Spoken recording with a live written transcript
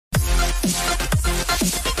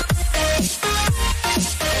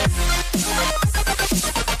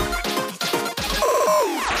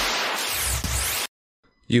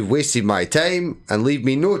You've wasted my time and leave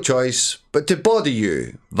me no choice but to bother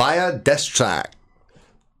you via diss track.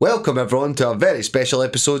 Welcome everyone to a very special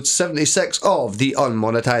episode 76 of the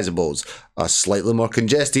Unmonetisables, a slightly more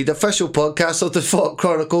congested official podcast of the Fort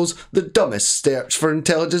Chronicles, the dumbest search for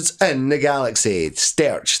intelligence in the galaxy.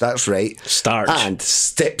 Sterch, that's right. Starch. And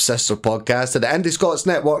stepsister podcast of the Indie Scots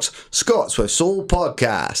Network's Scots with Soul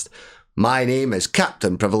podcast. My name is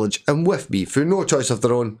Captain Privilege, and with me, through no choice of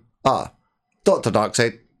their own, Dr.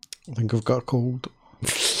 Darkside. I think I've got a cold.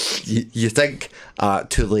 You think?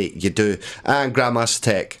 Too late, you do. And Grandmaster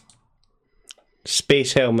Tech.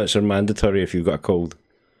 Space helmets are mandatory if you've got a cold.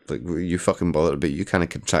 Like, you fucking bothered, but you kind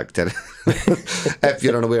of contracted it. If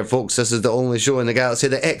you're unaware, folks, this is the only show in the galaxy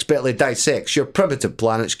that expertly dissects your primitive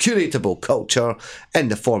planet's curatable culture in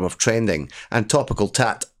the form of trending and topical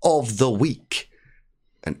tat of the week.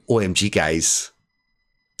 And OMG, guys.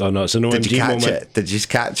 Oh no, it's an OMG Did you catch moment. it? Did you just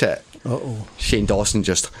catch it? Uh-oh. Shane Dawson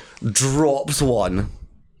just dropped one.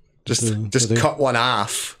 Just cut one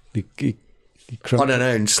off. He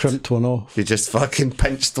Unannounced. crimped one off. He just fucking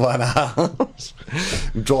pinched one off.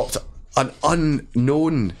 Dropped an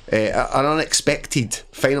unknown, an unexpected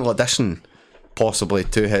final addition, possibly,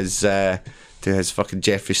 to his fucking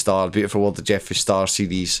Jeffree Star, Beautiful World of Jeffree Star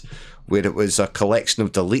series, where it was a collection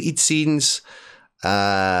of deleted scenes,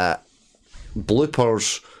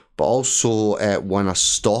 bloopers, but also when a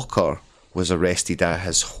stalker was arrested at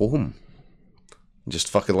his home. Just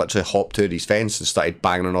fucking literally hopped out his fence and started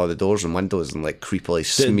banging on all the doors and windows and like creepily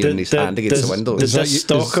smearing his hand against the windows. Does this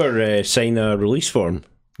stalker sign a release form?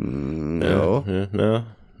 No. No.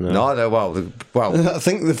 No, well. I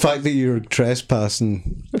think the fact that you're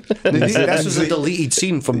trespassing. This was a deleted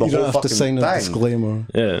scene from the you whole don't have to fucking sign a thing. disclaimer.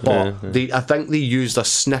 Yeah, But I think they used a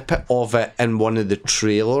snippet of it in one of the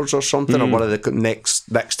trailers or something, or one of the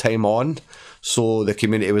next time on. So the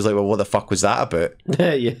community was like, well, what the fuck was that about?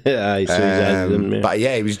 But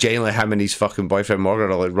yeah, it was genuinely him and his fucking boyfriend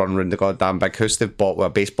Morgan are like running around the goddamn big house they've bought with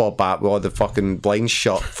a baseball bat with all the fucking blinds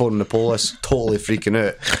shut, phoning the police, totally freaking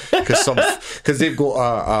out. Because they've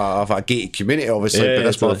got a gated community, obviously, but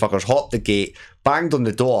this motherfucker's hopped the gate, banged on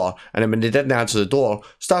the door, and then when they didn't answer the door,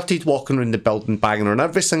 started walking around the building, banging on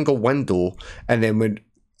every single window, and then when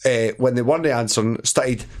they weren't answering,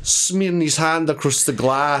 started smearing his hand across the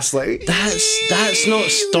glass. Like, that's not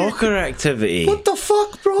stalker activity. what the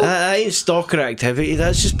fuck, bro? That ain't stalker activity.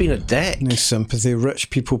 That's just being a dick. No sympathy. Rich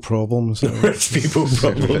people problems. Rich people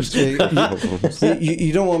problems.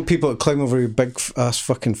 You don't want people to climb over your big ass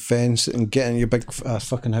fucking fence and get in your big ass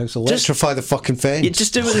fucking house. Electrify the fucking fence. You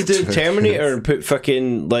just do what they do in Terminator and put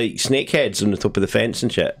fucking like snake heads on the top of the fence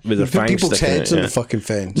and shit with their Put fangs people's sticking heads out. on the fucking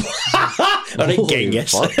fence. Alright,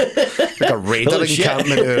 Genghis. Like a raider Holy shit.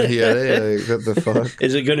 encampment out here. Like, what the fuck?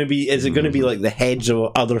 Is it going to be like the heads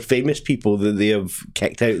of other famous people that they have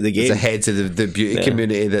kicked out of the It's game? the heads of the beauty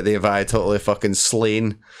community that they've totally fucking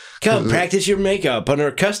slain. Come practice your makeup on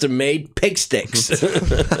our custom-made pig sticks.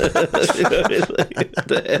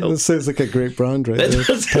 That sounds like a great brand, right there.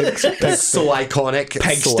 It's so iconic.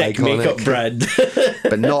 Pig so stick iconic. makeup brand.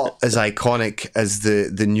 But not as iconic as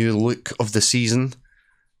the new look of the season.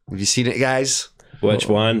 Have you seen it, guys? Which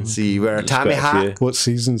one? So you wear a There's tammy quite a few. hat, What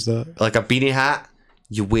season's that? like a beanie hat.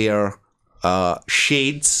 You wear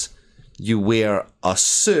shades. You wear a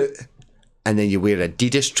suit, and then you wear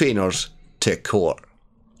Adidas trainers to court.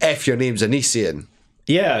 If your name's Onision.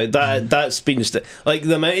 Yeah, that's been like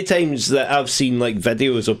the amount of times that I've seen like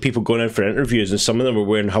videos of people going in for interviews and some of them are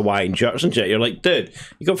wearing Hawaiian shirts and shit. You're like, dude,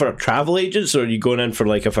 you going for a travel agent or are you going in for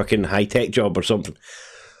like a fucking high tech job or something?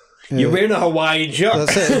 You're wearing a Hawaiian shirt.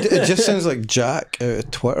 That's it. It just sounds like Jack out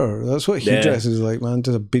of Twitter. That's what he dresses like, man.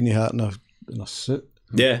 Does a beanie hat and a suit.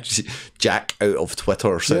 Yeah, Jack out of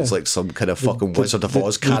Twitter sounds like some kind of fucking Wizard of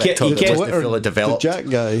Oz character you that can't- wasn't fully The developed. Jack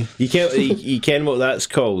guy. you can what that's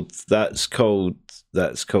called. That's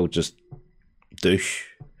called just douche.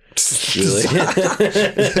 Really?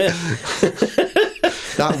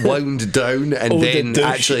 That wound down and then douche.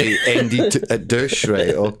 actually ended at douche, right?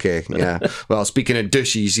 Okay, yeah. Well, speaking of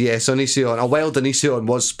douches, yes, Onision, a wild Onision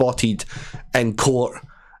was spotted in court.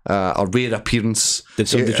 A rare appearance. Did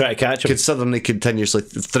somebody try to catch him? Considering he continuously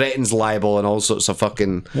threatens libel and all sorts of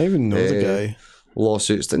fucking I even know the guy.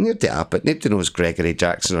 lawsuits. But nobody knows Gregory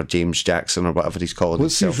Jackson or James Jackson or whatever he's calling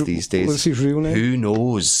himself these days. What's his real name? Who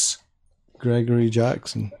knows? Gregory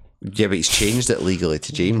Jackson. Yeah, but he's changed it legally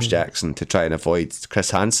to James Jackson to try and avoid Chris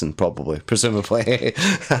Hansen, presumably.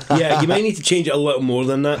 Yeah, you might need to change it a little more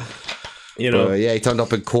than that. You know, Yeah, he turned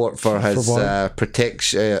up in court for his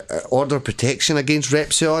protection, order of protection against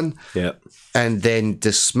Repsion. yeah. And then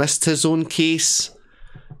dismissed his own case.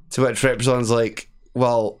 To which Repsion's like,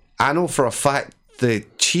 well, I know for a fact the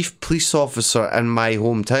chief police officer in my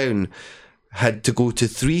hometown had to go to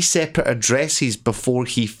 3 separate addresses before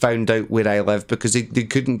he found out where I lived because they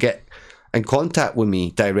couldn't get in contact with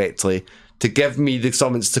me directly to give me the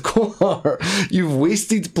summons to court. You've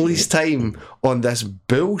wasted police time on this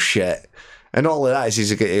bullshit. And all of that is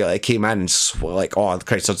he came in and like, oh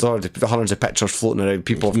Christ, there's hundreds of pictures floating around.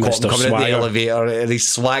 People have caught him coming in the elevator, and he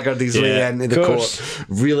swaggered his way into the court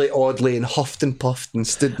really oddly and huffed and puffed and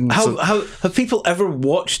stood. And have people ever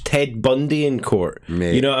watched Ted Bundy in court?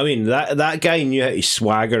 Mate. You know what I mean? That guy knew how to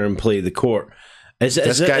swagger and play the court. Is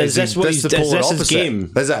this his game? This is what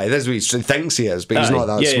he thinks he is, but he's not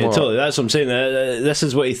that smart. Yeah, totally. That's what I'm saying. This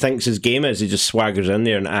is what he thinks his game is. He just swaggers in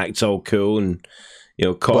there and acts all cool and, you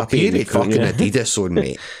know, cocky. Well, he fucking Adidas on,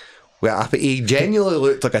 mate. Well, he genuinely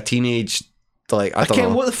looked like a teenage, like, I don't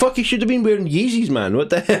know. What the fuck? He should have been wearing Yeezys, man. What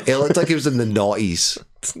the hell? He looked like he was in the noughties.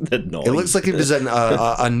 It looks like he was in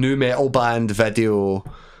a new metal band video,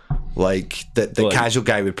 like the casual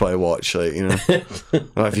guy would probably watch, like, you know. I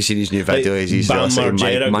don't know if you've seen his new video, like, he's Bam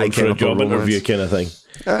Margera going for a job interview kind of thing.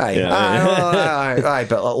 Aye,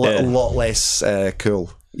 but a lot less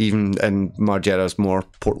cool, even in Margera's more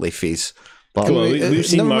portly face. But we've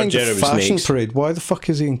seen Margera with fashion snakes. parade. Why the fuck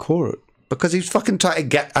is he in court? Because he's fucking trying to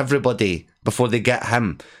get everybody before they get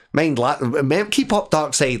him. Keep up,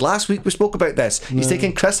 Dark Side. Last week we spoke about this. He's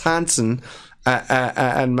taking Chris Hansen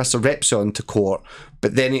and Mr. Repson to court,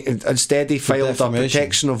 but then instead he filed a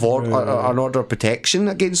protection of an order of protection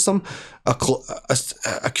against them,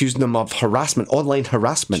 accusing them of harassment, online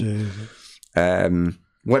harassment.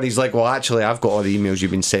 When he's like, well, actually, I've got all the emails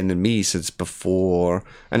you've been sending me since before.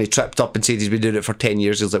 And he tripped up and said he's been doing it for 10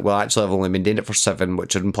 years. He's like, well, actually, I've only been doing it for 7,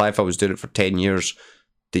 which would imply if I was doing it for 10 years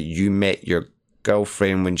that you met your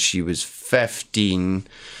girlfriend when she was 15.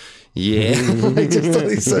 Yeah.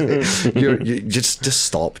 Just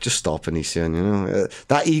stop. And he's saying, you know,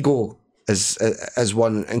 that ego is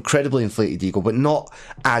one incredibly inflated ego, but not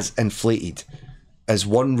as inflated as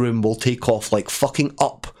one room will take off like fucking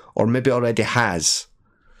Up, or maybe already has.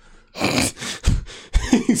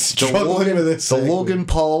 He's struggling with this. The Logan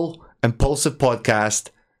Paul Impulsive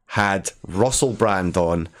podcast had Russell Brand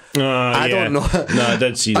on. I don't know. No, I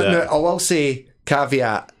did see that. I will say,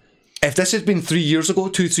 caveat, if this had been 3 years ago,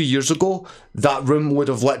 3 years ago, that room would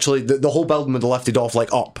have literally, the whole building would have lifted off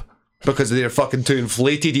like Up. Because of their fucking two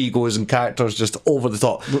inflated egos and characters just over the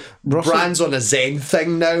top. Brand's on a Zen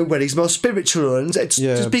thing now where he's more spiritual and it's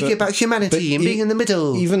just speaking about humanity and being in the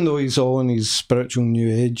middle. Even though he's all on his spiritual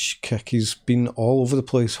new age kick, he's been all over the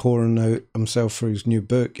place whoring out himself for his new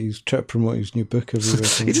book. He's trying to promote his new book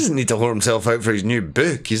everywhere. He doesn't need to whore himself out for his new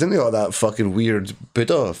book. He's into all that fucking weird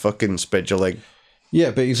Buddha fucking spiritual, like. Yeah,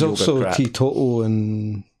 but he's also crap. Teetotal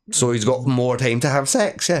and. So he's got more time to have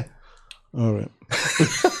sex, yeah. All right.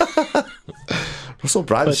 Russell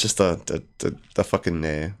Brand's just a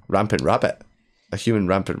fucking rampant rabbit, a human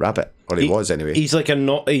rampant rabbit, or he was anyway. He's like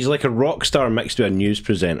a rock star mixed with a news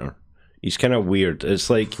presenter. He's kind of weird. It's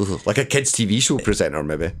like a kids' TV show presenter,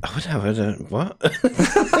 maybe. What?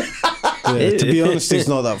 To be honest, he's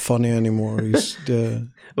not that funny anymore. He's.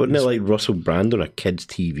 Wouldn't it like Russell Brand on a kids'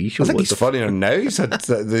 TV show? I think he's funnier now. He's had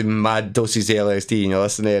the mad doses of LSD and you're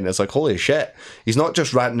listening and it's like, holy shit. He's not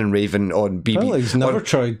just ranting and raving on he's never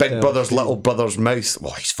tried Big Brother's Little Brother's Mouth.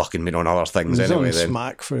 Well, he's fucking been on other things he's anyway. On then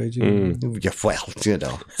Smack for ages. Yeah, well, you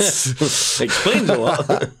know. Explains a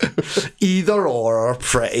lot. Either or are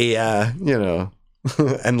pretty,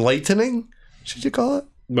 enlightening, should you call it?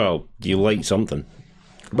 Well, you like something.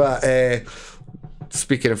 But,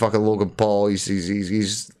 speaking of fucking Logan Paul,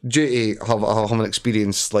 he's due to have an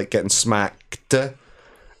experience like getting smacked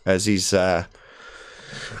as he's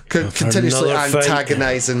continuously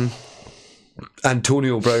antagonising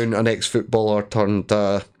Antonio Brown, an ex-footballer turned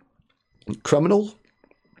criminal,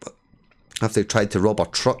 after he tried to rob a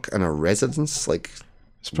truck in a residence. Like,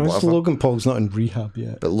 surprised Logan Paul's not in rehab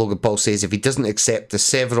yet. But Logan Paul says if he doesn't accept the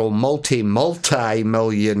several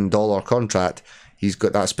multi-million-dollar contract. He's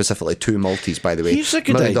got that specifically 2 multis, by the way. He's a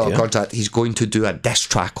good idea. $1 million contract. He's going to do a diss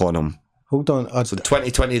track on him. Hold on. So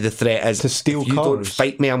 2020, the threat is to steal if you cars. don't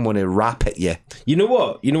fight me, I'm going to rap at you. You know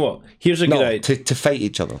what? Here's a good idea. To fight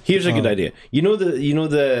each other. Here's a good idea. You know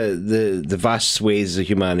the vast swathes of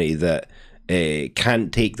humanity that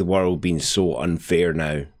can't take the world being so unfair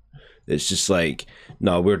now. It's just like,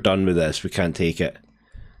 no, we're done with this. We can't take it.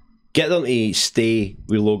 Get them to stay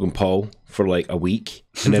with Logan Paul for like a week,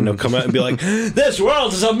 and then they'll come out and be like, "This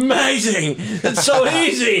world is amazing. It's so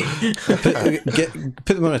easy."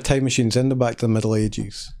 Put them on a time machine, send them back to the Middle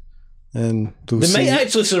Ages, And They might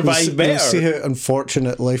actually survive better. They'll see how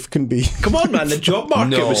unfortunate life can be. Come on, man, the job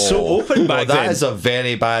market was so open back then. That is a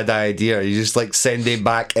very bad idea. You just like send him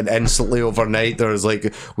back, and instantly overnight there's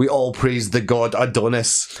like, we all praise the god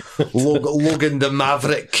Adonis. Logan the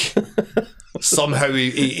Maverick. Somehow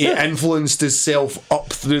he influenced himself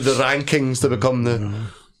up through the rankings to become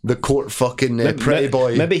the court fucking pretty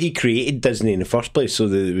boy. Maybe he created Disney in the first place so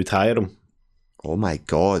they would hire him. Oh my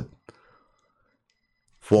god.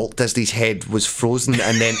 Walt Disney's head was frozen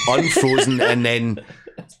and then unfrozen, and then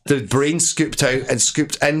the brain scooped out and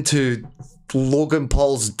scooped into Logan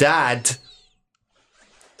Paul's dad.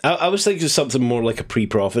 I was thinking of something more like a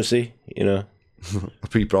pre-prophecy, you know. A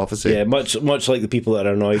pre-prophecy? Yeah, much like the people that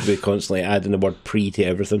are annoyed with constantly adding the word pre to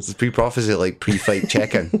everything. Is pre-prophecy like pre-fight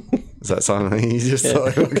check-in? Is that something you just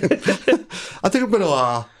thought? I think I'm going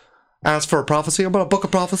to ask for a prophecy. I'm going to book a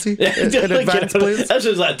prophecy in advance, please. This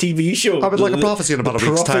is like a TV show. I would like a prophecy in about a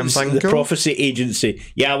week's time, thank you. The prophecy agency.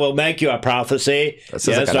 Yeah, we'll make you a prophecy. This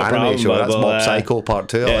is like an anime show. That's Mob Psycho Part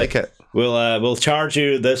 2. I like it. We'll charge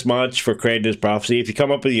you this much for creating this prophecy. If you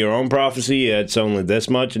come up with your own prophecy, it's only this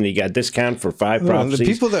much, and you get a discount for 5 prophecies. The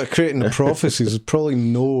people that are creating the prophecies probably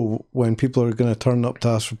know when people are going to turn up to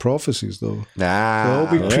ask for prophecies, though. Nah, they'll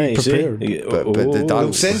all be pre-prepared. But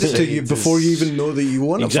They'll send it to you before you even know that you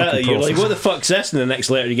want exactly. a fucking prophecy. You're like, what the fuck's this? And the next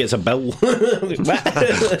letter, he gets a bill.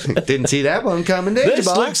 Didn't see that one coming, did you, This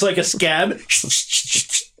boss? looks like a scam.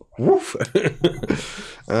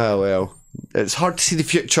 Oh well, it's hard to see the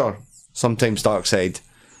future. Sometimes, Darkseid.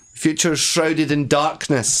 Future shrouded in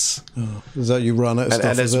darkness. Oh, is that you run out of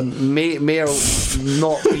stuff? And it may or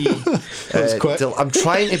not be. I'm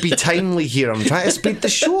trying to be timely here. I'm trying to speed the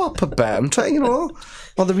show up a bit. I'm trying, all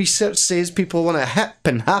the research says people want it hip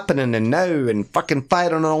and happening and now and fucking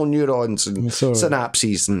firing all neurons and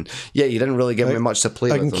synapses. And yeah, you didn't really give me much to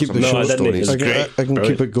play with. I can keep the show stories. I can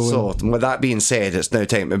keep it going. So, with that being said, it's now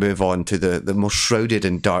time to move on to the most shrouded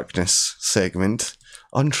in darkness segment.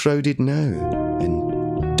 Unshrouded now in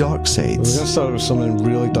Darkseid's. We're going to start with something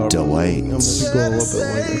really dark. Delight. I'm going to go a little bit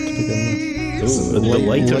lighter to begin with. Ooh, the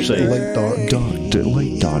lighter side.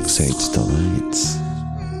 Light Darkseid's delights.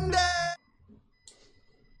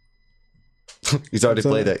 He's already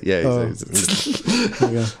played it.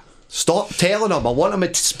 Yeah. Stop telling him. I want him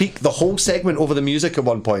to speak the whole segment over the music at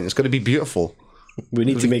one point. It's going to be beautiful. We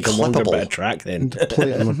need to make a longer bit of track then.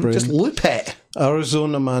 Play it in my brain. Just loop it.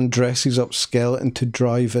 Arizona man dresses up skeleton to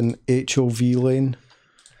drive in HOV lane,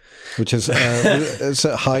 which is it's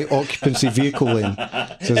a high occupancy vehicle lane.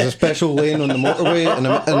 So there's a special lane on the motorway in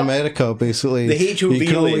America. Basically, the HOV you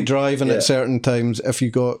can only lane. drive in at certain times if you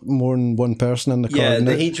got more than one person in the car. Yeah,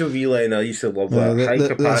 the HOV lane. I used to love that. High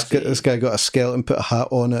capacity. This guy got a skeleton, put a hat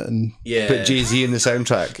on it, and put Jay-Z in the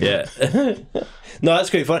soundtrack. Yeah. No,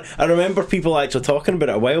 that's quite fun. I remember people actually talking about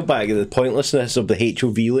it a while back, the pointlessness of the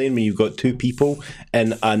HOV lane when you've got 2 people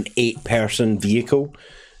in an 8-person vehicle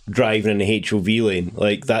driving in the HOV lane.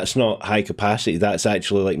 Like, that's not high capacity. That's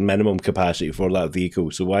actually like minimum capacity for that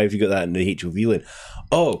vehicle. So why have you got that in the HOV lane?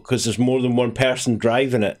 Oh, because there's more than one person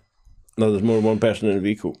driving it. No, there's more than one person in the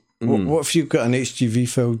vehicle. What if you've got an HGV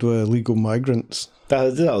filled with illegal migrants? They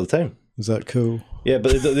do that all the time. Is that cool? Yeah,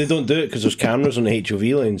 but they don't do it because there's cameras on the HOV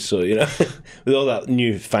lanes, so, with all that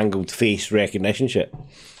newfangled face recognition shit.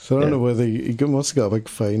 So I don't know whether he must have got a big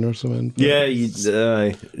fine or something. Yeah,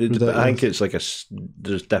 I think it's like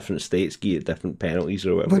there's different states get different penalties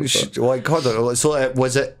or whatever. So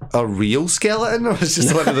was it a real skeleton or was it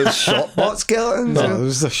just one of those shopbot skeletons? No, it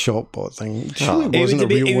was the shopbot thing. Surely it wasn't a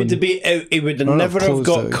real one. It would never have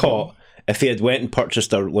got caught if he had went and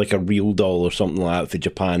purchased a real doll or something like that for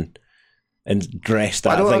Japan. And dressed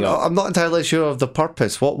that thing up. I'm not entirely sure of the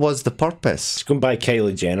purpose. What was the purpose? Just go and buy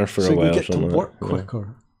Kylie Jenner for a while. So you get to work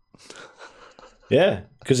quicker. Yeah,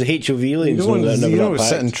 because the HOV lanes you don't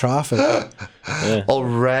sit in traffic. Yeah. All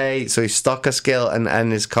right, so he stuck a skeleton in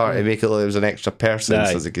his car to make it look like it was an extra person,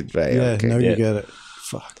 so they could you get it.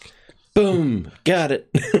 Fuck. Boom, got it.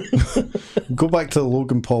 Go back to the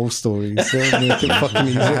Logan Paul stories. Make it fucking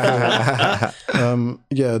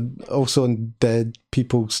easy. Also on dead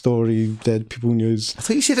people story, dead people news. I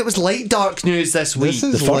thought you said it was light dark news this week.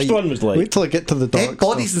 The first one was light. Wait till I get to the dark dead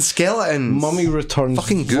bodies and skeletons. Mummy returns.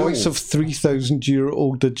 Fucking ghoul. Voice of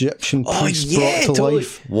 3,000-year-old Egyptian priest brought to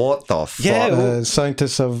life. What the fuck? Yeah,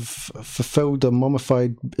 scientists have fulfilled a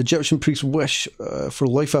mummified Egyptian priest's wish for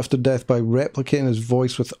life after death by replicating his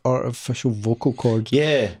voice with artificial vocal cords.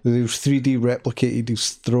 Yeah, they 3D replicated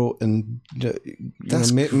his throat and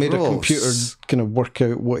made a computer kind of work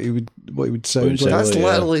out what he would sound like. That's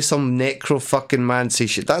literally some necro-fucking-mancy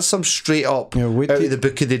shit. That's some straight-up out of the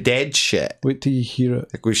Book of the Dead shit. Wait till you hear it.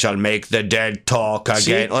 Like, we shall make the dead talk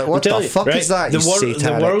again. Like, what the fuck is that, the world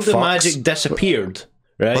of fucks? magic disappeared,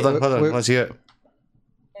 right? Hold on, let's hear it.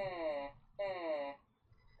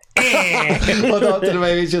 Hold on to the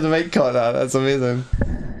mic, make sure the mic caught that. That's amazing.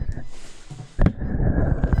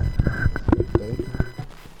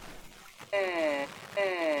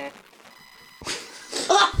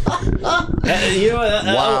 You know,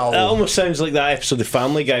 that almost sounds like that episode of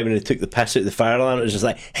Family Guy when they took the piss out of the fire alarm. It was just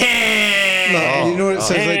like, you know what it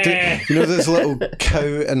sounds like? You know this little cow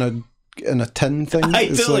in a tin thing?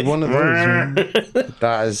 It's like one of those.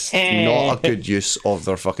 That is not a good use of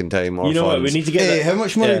their fucking time or you know funds. what? We need to get. How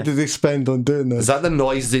much money did they spend on doing this? Is that the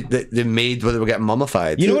noise they made when they were getting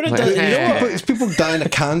mummified? You know what it does? You know what? It's people dying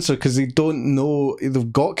of cancer because they don't know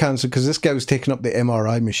they've got cancer because this guy was taking up the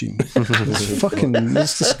MRI machine.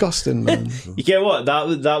 It's disgusting, man. You get what?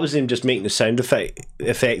 That was him just making the sound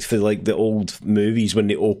effects for like the old movies when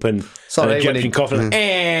they open an Egyptian coffin.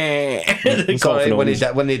 Sorry,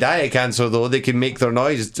 when they die of cancer though, they can make their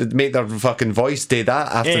noise, make their fucking voice do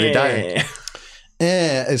that after they die.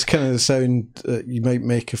 It's kind of the sound you might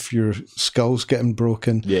make if your skull's getting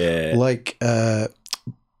broken. Yeah. Like the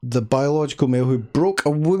biological male who broke a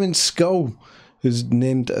woman's skull, who's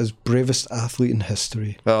named as bravest athlete in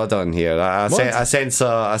history. Well done here. I sense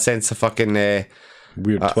a fucking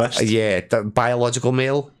weird twist. Yeah, biological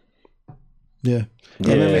male. Yeah.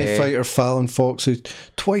 MMA fighter Fallon Fox, who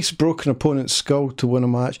twice broke an opponent's skull to win a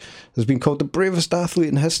match, has been called the bravest athlete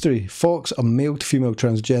in history. Fox, a male to female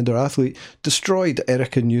transgender athlete, destroyed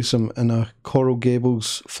Erica Newsom in a Coral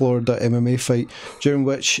Gables, Florida MMA fight, during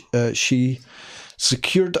which she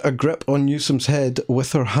secured a grip on Newsom's head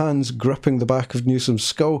with her hands gripping the back of Newsom's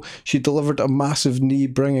skull. She delivered a massive knee,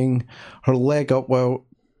 bringing her leg up while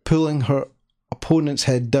pulling her opponent's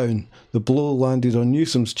head down. The blow landed on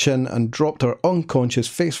Newsom's chin and dropped her unconscious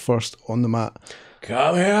face first on the mat.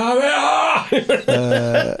 Come here!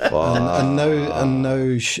 And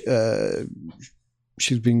now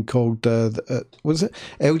she's been called what is it?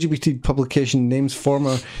 LGBT publication names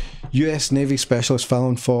former US Navy specialist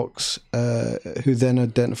Fallon Fox, who then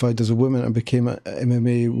identified as a woman and became an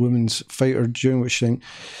MMA women's fighter, during which time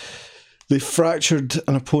they fractured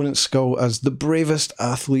an opponent's skull, as the bravest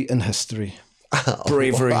athlete in history.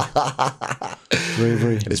 Bravery.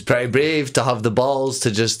 It's pretty brave to have the balls to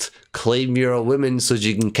just claim you're a woman so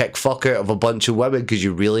you can kick fuck out of a bunch of women because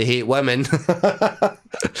you really hate women.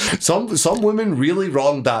 Some women really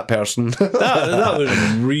wronged that person. that was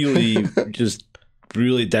really just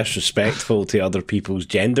really disrespectful to other people's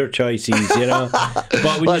gender choices, you know.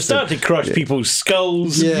 But when you start to crush people's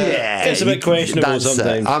skulls, it's a bit questionable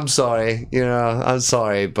sometimes. I'm sorry, I'm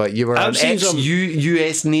sorry, but you were an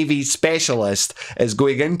ex-US Navy specialist is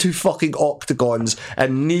going into fucking octagons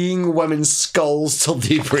and kneeing women's skulls till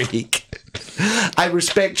they break. I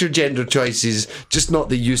respect your gender choices, just not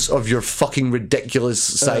the use of your fucking ridiculous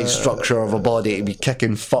size structure of a body to be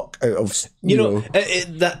kicking fuck out of.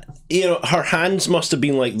 Her hands must have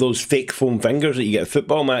been like those fake foam fingers that you get at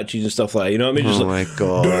football matches and stuff like that. You know what I mean? Just my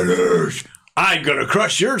god! Dennis, I'm gonna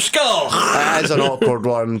crush your skull. That is an awkward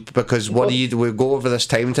one because we go over this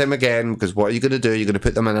time and time again. Because what are you going to do? You're going to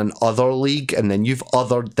put them in an other league, and then you've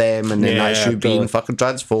othered them, and then that's you being fucking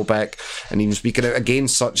transphobic. And even speaking out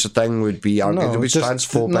against such a thing would be argued to be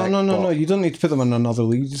transphobic. No. You don't need to put them in another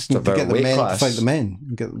league. You just need to get the men to fight the men,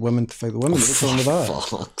 and get the women to fight the women. What's wrong with that?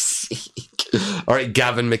 Fuck's sake! All right,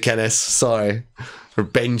 Gavin McInnes. Sorry, or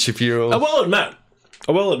Ben Shapiro. I will admit,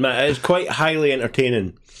 it's quite highly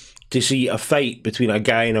entertaining to see a fight between a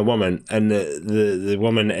guy and a woman, and the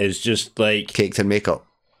woman is just like caked in makeup.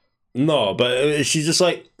 No, but she's just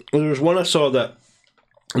like, there was one I saw that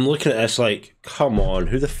I'm looking at this like, come on,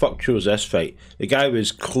 who the fuck chose this fight? The guy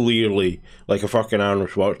was clearly like a fucking Arnold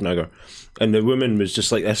Schwarzenegger, and the woman was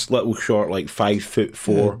just like this little short, like 5'4".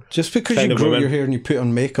 Yeah. Just because you grow your hair and you put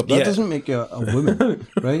on makeup, that doesn't make you a woman,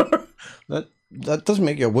 right? That doesn't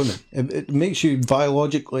make you a woman. It makes you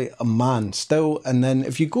biologically a man still. And then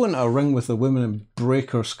if you go into a ring with a woman and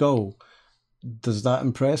break her skull, does that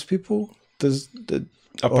impress people?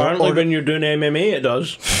 Apparently, when you're doing MMA, it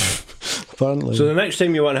does. Apparently. So the next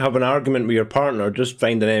time you want to have an argument with your partner, just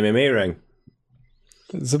find an MMA ring.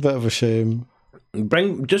 It's a bit of a shame.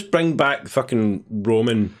 Bring back fucking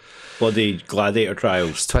Roman bloody gladiator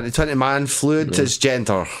trials. 2020, man. Fluid is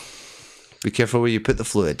gender. Be careful where you put the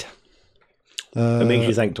fluid. It makes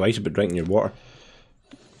you think twice about drinking your water.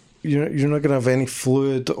 You're not going to have any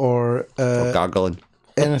fluid or gargling,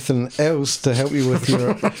 anything else to help you with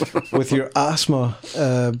your asthma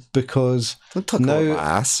because don't talk about my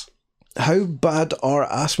ass. how bad are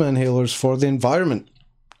asthma inhalers for the environment?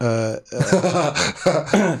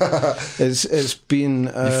 It's been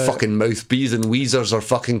You fucking mouth bees and wheezers are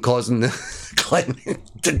fucking causing climate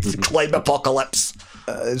apocalypse.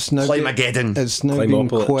 It's now Climageddon. It's now been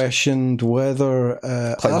Climopolis. questioned whether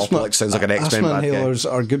Climopolis sounds like an X-Men asthma bad guy.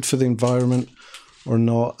 inhalers are good for the environment or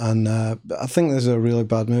not, and I think this is a really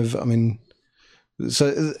bad move. I mean,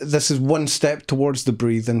 so this is one step towards the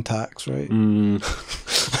breathing tax, right? The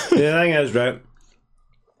thing is, right?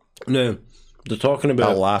 No, they're talking That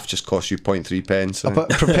about. laugh just cost you 0.3 pence.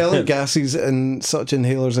 But propellant gases in such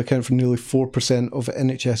inhalers account for nearly 4% of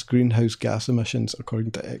NHS greenhouse gas emissions,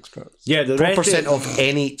 according to experts. Yeah, the rest 4% of, of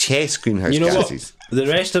NHS greenhouse you know gases. what? The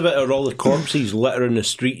rest of it are all the corpses littering the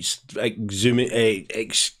streets,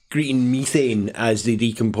 excreting methane as they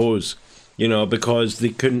decompose. You know, because they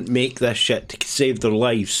couldn't make this shit to save their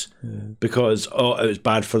lives because it was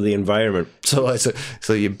bad for the environment. So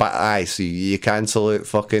you cancel out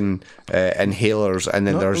fucking inhalers, and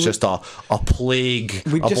then there's just a plague,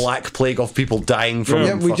 black plague of people dying from.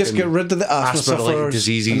 Yeah, we just get rid of the asthma asthma-related sufferers,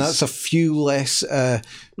 diseases. and that's a few less,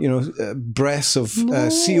 breaths of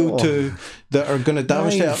CO2 that are going to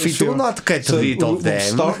damage the Right, we atmosphere. do not get rid of we'll them.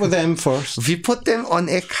 Start with them first. We put them on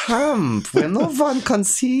a camp where no one can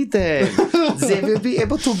see them. They will be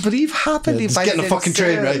able to breathe happily by Get in the fucking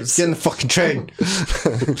train, right? themselves. Get in the fucking train.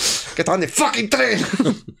 Get on the fucking train.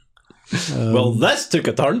 Well, this took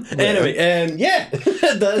a turn. Anyway, yeah.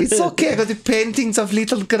 It's okay. I got the paintings of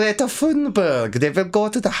little Greta Thunberg. They will go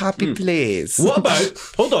to the happy place. What about,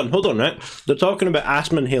 hold on, right? They're talking about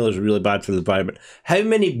asthma inhalers are really bad for the environment. How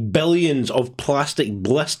many billions of plastic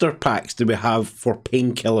blister packs do we have for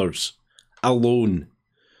painkillers alone?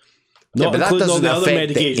 Not But that including all doesn't the other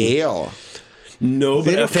affect medications. the air. No,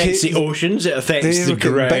 but it affects the oceans, it affects the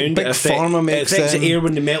ground, Big it Pharma makes affects them. the air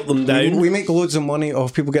when they melt them down. We make loads of money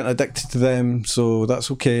off people getting addicted to them, so that's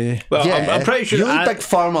okay. Well, I'm pretty sure. You leave Big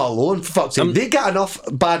Pharma alone, for fuck's sake. They get enough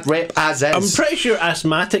bad rep as is. I'm pretty sure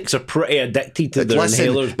asthmatics are pretty addicted to their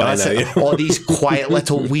inhalers by now. All these quiet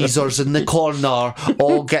little wheezers in the corner,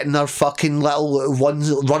 all getting their fucking little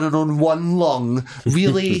ones running on one lung.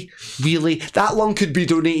 Really, that lung could be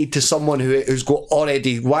donated to someone who's got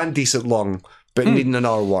already one decent lung, but needing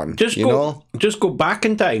another one. Just go back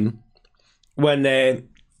in time when,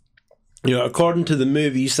 according to the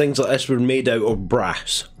movies, things like this were made out of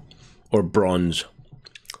brass or bronze.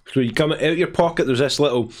 So you come out of your pocket, there's this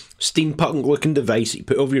little steampunk looking device that you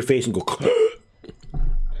put over your face and go.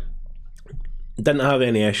 Didn't have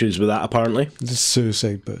any issues with that, apparently. Just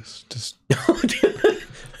suicide boost. Just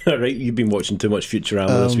All right, you've been watching too much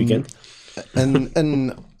Futurama this weekend.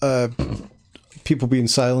 in people being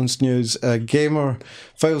silenced news, Gamer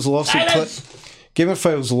files lawsuit. Gamer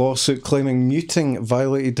files lawsuit claiming muting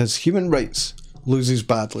violated his human rights. Loses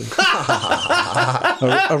badly.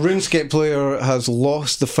 A RuneScape player has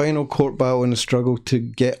lost the final court battle in a struggle to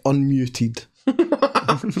get unmuted.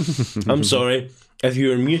 I'm sorry. If you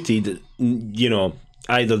were muted,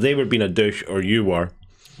 either they were being a douche or you were.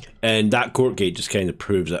 And that court gate just kind of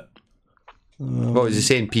proves it. What was he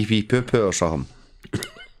saying? Pee pee poo poo or something?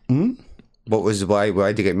 What was why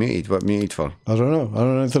did he get muted? What muted for? I don't know. I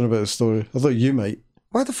don't know anything about the story. I thought you might.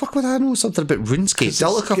 Why the fuck would I know something about RuneScape? They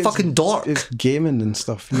look a fucking dork. It's gaming and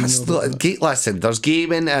stuff. Listen, there's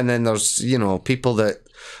gaming, and then there's people that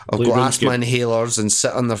have Play got RuneScape. asthma inhalers and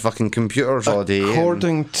sit on their fucking computers all day.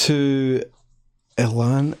 According to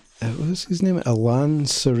Elan, what was his name? Elan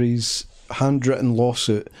Sari's handwritten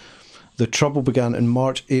lawsuit, the trouble began in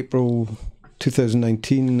March-April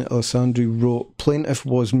 2019. Alessandri wrote, plaintiff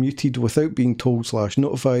was muted without being told /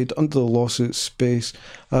 notified under the lawsuit space,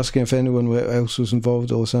 asking if anyone else was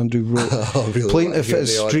involved. Alessandri wrote, plaintiff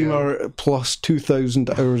is streamer plus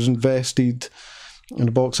 2,000 hours invested. In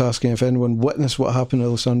the box asking if anyone witnessed what happened,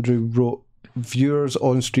 Alessandri wrote, viewers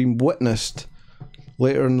on stream witnessed.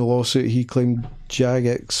 Later in the lawsuit, he claimed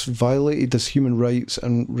Jagex violated his human rights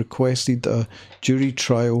and requested a jury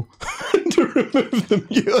trial to remove the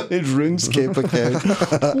mute on his RuneScape account.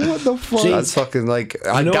 What the fuck? That's fucking like,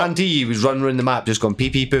 I guarantee you he was running around the map just going pee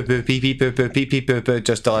pee poo poo, pee pee poo poo, pee pee poo poo,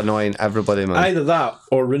 just annoying everybody, man. Either that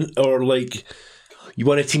or like, you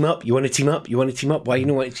want to team up? You want to team up? You want to team up? Why you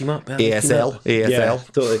don't want to team up? ASL. Yeah,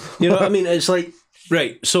 totally. You know what I mean? It's like,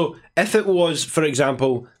 right, so if it was, for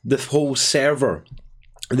example, the whole server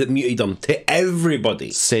that muted them to everybody.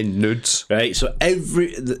 Send nudes. Right, so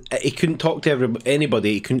he couldn't talk to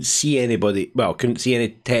anybody, he couldn't see anybody, couldn't see any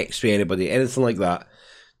text to anybody, anything like that.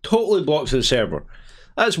 Totally blocks the server.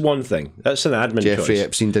 That's one thing. That's an admin Jeffrey choice.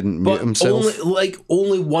 Epstein didn't mute himself.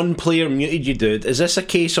 Only one player muted you, dude. Is this a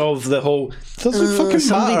case of the whole? Doesn't fucking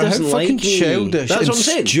somebody matter how doesn't fucking like me. childish That's and what I'm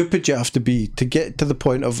saying. stupid you have to be to get to the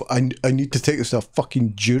point of I need to take this to a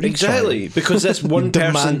fucking jury Exactly, trial. because this one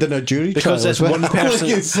person Demanding a jury because trial. this one person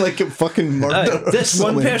it's like a fucking murder. or this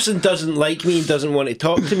one something. person doesn't like me and doesn't want to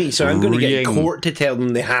talk to me, so I'm going to get Ring. court to tell them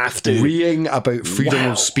they have to. Reeing about freedom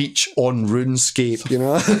Wow. of speech on RuneScape, you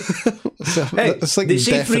know? It's like they the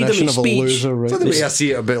say freedom definition of of a speech. loser, right? That's the way I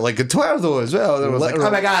see it about like on Twitter though as well. They was like, Literal.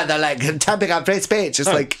 oh my god, they're like tapping up free speech. It's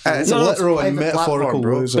like it's a a literal and private metaphorical platform,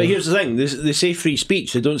 bro. loser. But here's the thing: they say free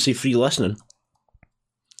speech, they don't say free listening.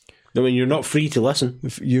 I mean, you're not free to listen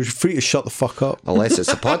You're free to shut the fuck up. Unless it's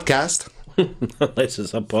a podcast. unless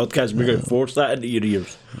it's a podcast. We're going to force that into your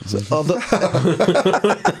ears.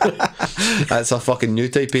 That's a fucking new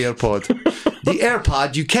type of AirPod. The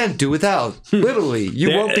AirPod you can't do without. Literally, you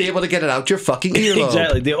won't be able to get it out your fucking earlobe.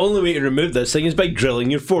 Exactly. The only way to remove this thing is by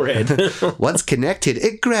drilling your forehead. Once connected,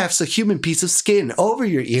 it grafts a human piece of skin over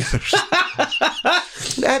your ears.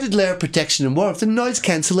 An added layer of protection and warmth and noise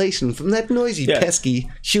cancellation from that noisy, pesky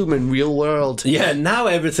human real world. Yeah, now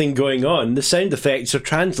everything going on, the sound effects are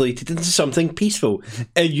translated into something peaceful.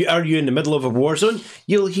 Are you in the middle of a war zone?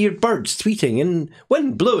 You'll hear birds tweeting and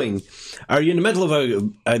wind blowing. Are you in the middle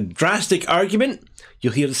of a drastic argument?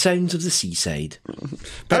 You'll hear the sounds of the seaside.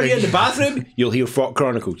 Are you in the bathroom? You'll hear Fort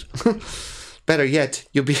Chronicles. Better yet,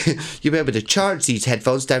 you'll be able to charge these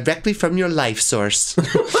headphones directly from your life source.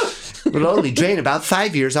 Will only drain about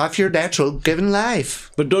 5 years off your natural given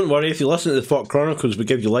life. But don't worry, if you listen to the Fort Chronicles, we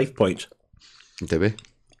give you life points. Do we?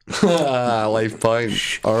 Life point.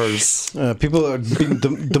 Ours. People that are being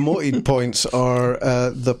demoted points are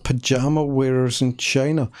the pajama wearers in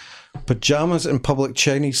China. Pajamas in public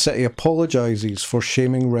Chinese city apologises for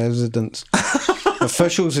shaming residents.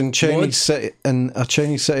 Officials in a Chinese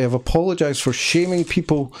city have apologised for shaming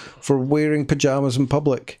people for wearing pajamas in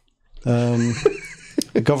public.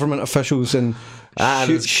 Government officials in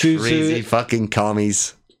crazy fucking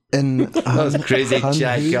commies. in Those crazy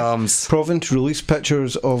jackoms. province released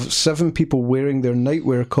pictures of 7 people wearing their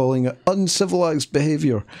nightwear, calling it uncivilized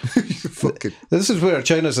behaviour. This is where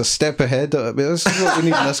China's a step ahead. I mean, this is what we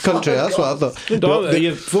need in this country. That's what I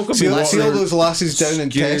thought. See all those lasses down in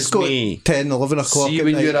Tesco at 10, 11 o'clock See at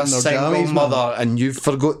when night you're a in their single jammies, mother and you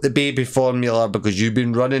forgot the baby formula because you've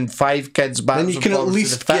been running 5 kids back Then you and can at forwards to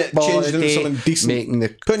least the get football changed into day, something decent. making the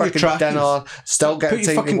Put on your fucking dinner, trackies. still Put getting your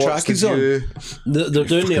time to fucking watch the trackies on. view. They're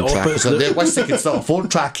doing the opposite. So they wish they could still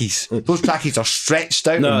afford trackies. Those trackies are stretched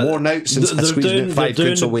out and worn out since I squeezed out 5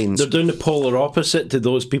 quid of Wayne's. They're doing the polar opposite to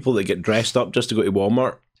those people that get dressed up just to go to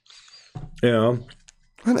Walmart. Yeah.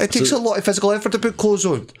 And it takes a lot of physical effort to put clothes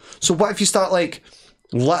on. So what if you start like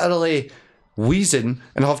literally wheezing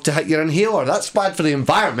and have to hit your inhaler? That's bad for the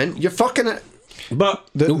environment. You're fucking it. But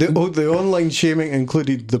The online shaming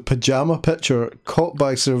included the pajama picture caught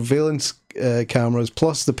by surveillance cameras,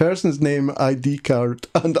 plus the person's name, ID card,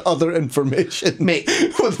 and other information. Mate,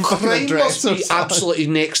 With fucking crime address must or be something. absolutely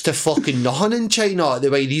next to fucking nothing in China. The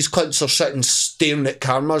way these cunts are sitting staring at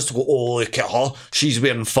cameras to go, oh, look at her. She's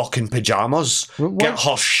wearing fucking pyjamas. Get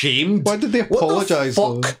her shamed. Why did they apologise,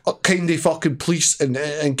 What the fuck kind of fucking police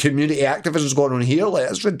and community activism is going on here? Like,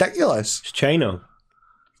 it's ridiculous. it's China.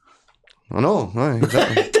 I know. Aye,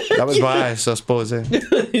 exactly. That was bias, I suppose. Eh?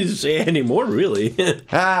 Didn't say any more, really.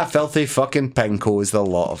 Filthy fucking pinkos, the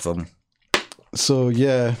lot of them. So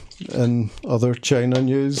yeah, in other China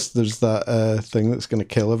news, there's that thing that's going to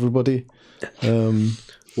kill everybody.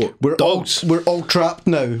 We're Dogs. all trapped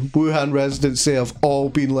now. Wuhan residents say have all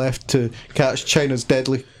been left to catch China's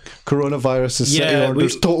deadly coronavirus as city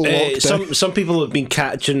orders total lockdown. some people have been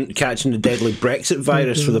catching the deadly Brexit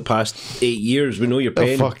virus for the past 8 years. We know your Oh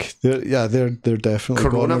pain. fuck! They're definitely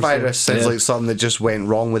Coronavirus sounds Yeah. like something that just went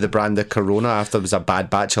wrong with the brand of Corona after there was a bad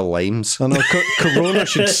batch of limes. I know Corona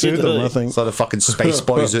should sue them. I think So the fucking Spice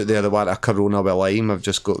Boys out there that want a Corona with lime have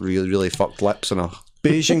just got really, really fucked lips and a...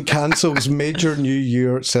 Beijing cancels major New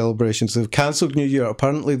Year celebrations. They've cancelled New Year.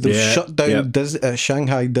 Apparently, they've shut down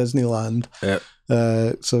Shanghai Disneyland.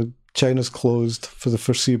 So China's closed for the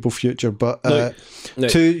foreseeable future. But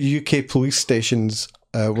 2 UK police stations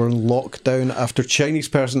were in lockdown after Chinese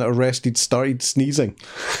person arrested started sneezing.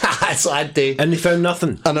 That's what day. And they found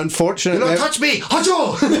nothing. An unfortunate Don't touch me!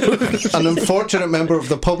 Hajo! an unfortunate member of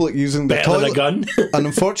the public using the Better than a toilet. gun. An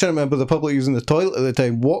unfortunate member of the public using the toilet at the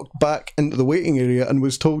time walked back into the waiting area and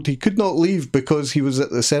was told he could not leave because he was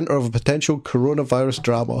at the centre of a potential coronavirus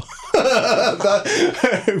drama.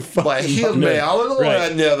 But hear me, I was only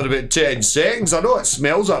Right. in there for about 10 seconds. I know it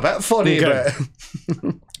smells a bit funny, Okay.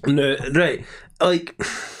 but... No, right. Like,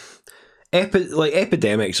 like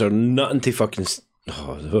epidemics are nothing to fucking.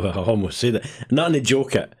 I almost say that, nothing to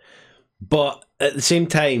joke at. But at the same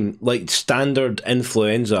time, like standard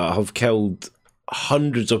influenza have killed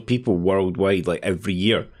hundreds of people worldwide, like every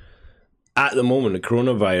year. At the moment, the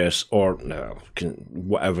coronavirus, or no,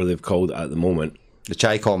 whatever they've called it at the moment, the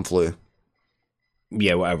Chicon flu.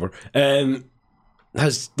 Yeah, whatever.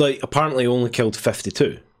 Has like apparently only killed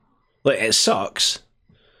 52. Like, it sucks.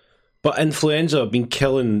 But influenza have been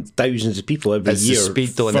killing thousands of people every year. It's the speed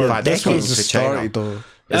though, and the fact This one's for just China. started, though.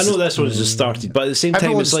 I know this one's just started, but at the same time,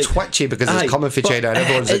 Everyone's it's like twitchy because it's coming for China, and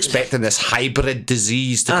everyone's expecting this hybrid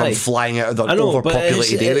disease to come flying out of the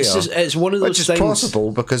overpopulated area. It's one of those which is things.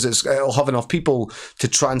 possible because it'll have enough people to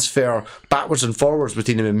transfer backwards and forwards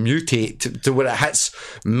between them and mutate to where it hits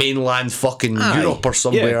mainland fucking Europe or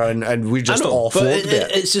somewhere, and we just offload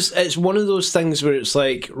it. It's one of those things where it's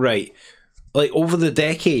like, right, like over the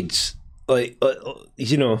decades. Like,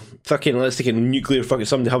 you know, fucking, let's take a nuclear, fucking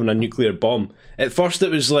somebody having a nuclear bomb. At first it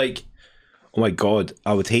was like, oh my god,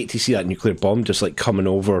 I would hate to see that nuclear bomb just like coming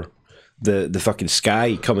over the fucking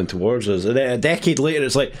sky, coming towards us. And then a decade later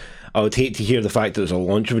it's like, I would hate to hear the fact that there's a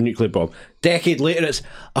launch of a nuclear bomb. Decade later it's,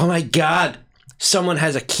 oh my god, someone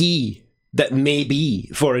has a key that may be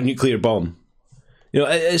for a nuclear bomb. You know,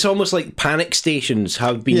 it's almost like panic stations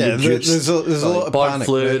have been reduced. There's a lot of bird panic,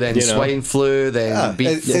 flu, then swine flu, then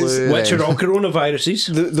beef flu. Which are all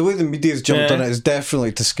coronaviruses. The way the media's jumped on it is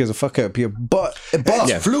definitely to scare the fuck out of people. But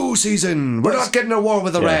flu season. We're not getting a war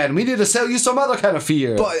with Iran. We need to sell you some other kind of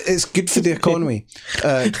fear. But it's good for the economy.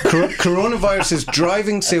 Coronavirus is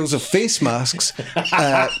driving sales of face masks.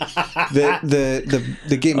 The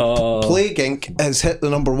game Plague Inc. has hit the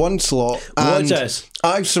 #1 slot. What's this?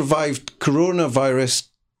 I've survived coronavirus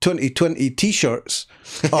 2020 t-shirts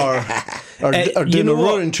are doing a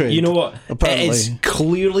roaring trade. You know what? Apparently. It's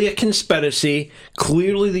clearly a conspiracy.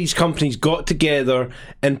 Clearly these companies got together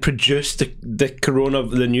and produced the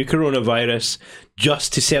new coronavirus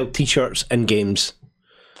just to sell t-shirts and games.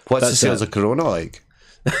 What's the sales of Corona like?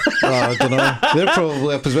 I don't know. They're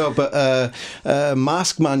probably up as well. But a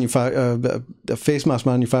face mask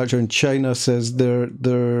manufacturer in China says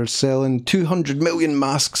they're selling 200 million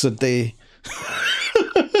masks a day.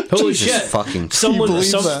 Holy Jesus shit! Fucking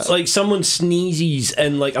Someone sneezes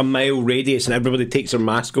in like a mile radius, and everybody takes their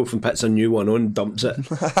mask off and puts a new one on and dumps it.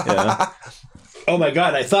 Yeah. Oh my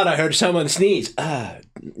god! I thought I heard someone sneeze.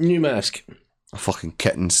 New mask. A fucking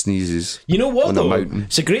kitten sneezes. You know what on though? a mountain.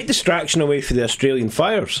 It's a great distraction away from the Australian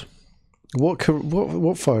fires. What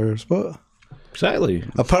fires? What? Exactly.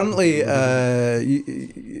 Apparently,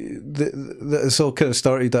 it's all kind of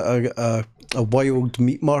started at a wild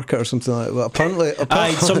meat market or something like that. Apparently,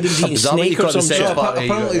 somebody's eating snake or something.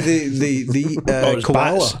 Apparently, the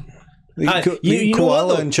koala. Bats. You know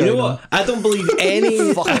what, in China. You know what? I don't believe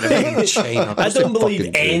any. I don't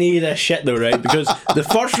believe any of this shit though, right? Because the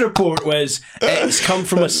first report was it's come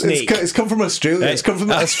from a snake. It's come from Australia. It's come from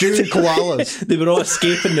the Australian koalas. They were all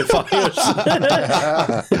escaping the fires.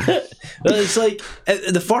 It's like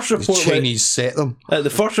the first report. The Chinese set them. The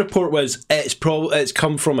first report was it's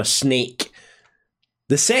come from a snake.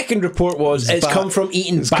 The second report was it's come from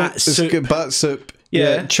eating bat soup. Bat soup.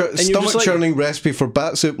 Yeah. Stomach churning recipe for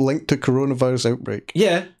bat soup linked to coronavirus outbreak.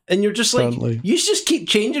 Yeah, and you're just like, Apparently. you just keep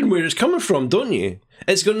changing where it's coming from, don't you?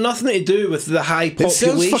 It's got nothing to do with the high It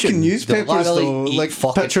population. sells fucking newspapers though, eat like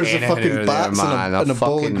fucking pictures of fucking anything bats there, and a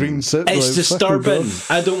bowl of green soup. It's like, disturbing.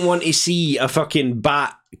 fucking I don't want to see a fucking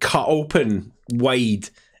bat cut open wide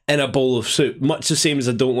in a bowl of soup. Much the same as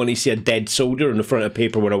I don't want to see a dead soldier in the front of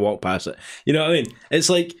paper when I walk past it. You know what I mean? It's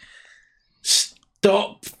like,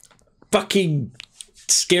 stop fucking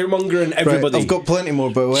scaremongering everybody. Right, I've got plenty more,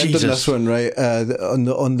 but we'll end on this one, right?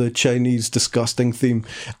 On the Chinese disgusting theme.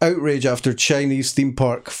 Outrage after Chinese theme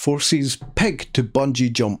park forces pig to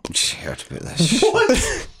bungee jump. I heard about this.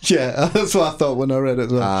 What? Yeah, that's what I thought when I read it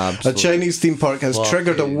as well. Absolutely. A Chinese theme park has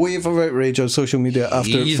triggered a wave of outrage on social media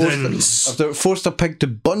after it forced a pig to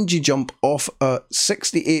bungee jump off a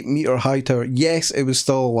 68-metre high tower. Yes, it was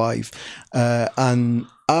still alive. And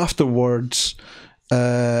afterwards,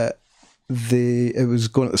 it was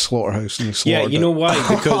going to the slaughterhouse and they slaughtered Yeah, you know why?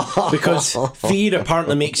 Because fear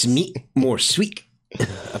apparently makes meat more sweet.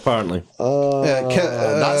 Apparently.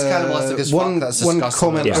 That's cannibalistic as fuck. That's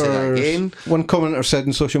disgusting. One commenter said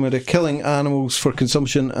in social media, killing animals for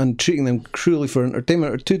consumption and treating them cruelly for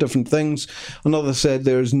entertainment are two different things. Another said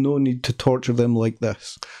there is no need to torture them like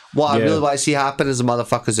this. What I really want to see happen is the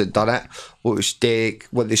motherfuckers that done it, what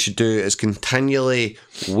they should do is continually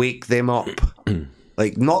wake them up.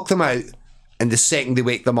 Like, knock them out, and the second they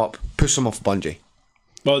wake them up, push them off a bungee.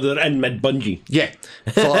 Oh, they're in mid-bungee. Yeah.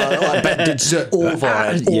 So like, but they'd sit over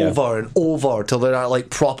and Yeah. over and over till they're like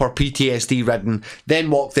proper PTSD ridden,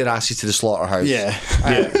 then walk their asses to the slaughterhouse. Yeah.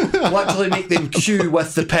 Literally make them queue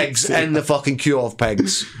with the pigs in the fucking queue of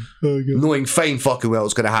pigs. Knowing fine fucking well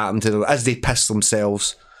what's going to happen to them as they piss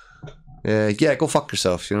themselves. Yeah, go fuck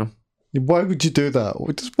yourself, you know. Why would you do that?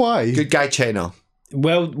 Just why? Good guy, China.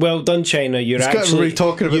 Well done, China. You're It's got actually everybody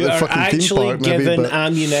talking about you the are fucking theme actually park, maybe, giving but-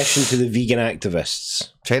 ammunition to the vegan activists.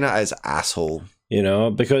 China is asshole, You know,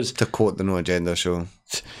 because to quote the No Agenda show.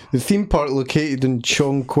 The theme park located in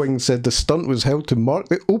Chongqing said the stunt was held to mark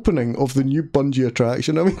the opening of the new bungee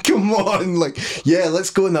attraction. I mean, come on. Like, yeah,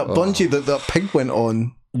 let's go on that bungee that pig went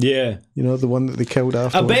on. yeah, You know, the one that they killed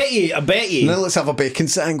after. I bet you. Now let's have a bacon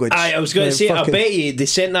sandwich. I was going to say, I fucking- bet you they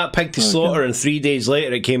sent that pig to slaughter, and 3 days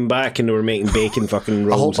later it came back and they were making bacon fucking I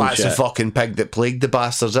rolls hope and that's shit. the fucking pig that plagued the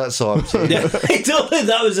bastards, that's all I'm saying. Yeah, totally.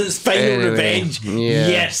 That was its final Anyway, revenge. yeah.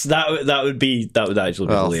 Yes, that would actually be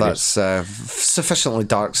Well, hilarious. that's sufficiently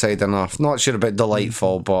dark side enough. Not sure about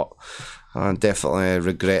delightful, but I'm definitely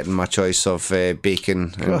regretting my choice of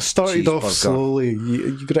bacon. I And started off cheeseburger slowly.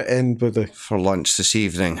 You got to end with the for lunch this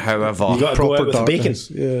evening. However, You got to go out with bacon. darkness.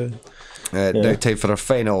 Yeah. now time for our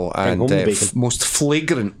final and home bacon. most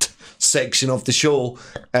flagrant section of the show.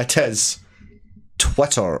 It is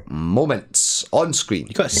Twitter moments on screen.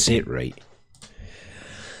 You got to say it right.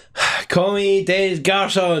 Call me des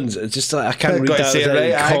garçons. It's just like I can't read Gotta that. say it without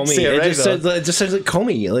right. I Call me. say it right, It just sounds like call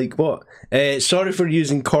me. Like what? Sorry for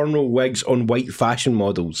using cornrow wigs on white fashion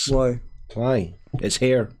models. Why? Why? It's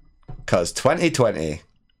hair. Because 2020.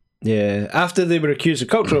 Yeah. After they were accused of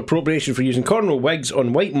cultural appropriation for using cornrow wigs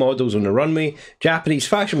on white models on the runway, Japanese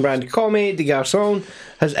fashion brand Comme des Garçons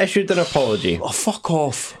has issued an apology. Oh, fuck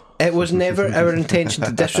off. It was never our intention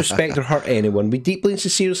to disrespect or hurt anyone. We deeply and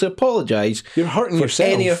sincerely apologise You're hurting for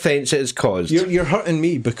yourself. any offence it has caused. You're hurting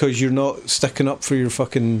me because you're not sticking up for your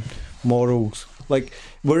fucking morals. Like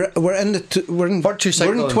we're in Virtue we're in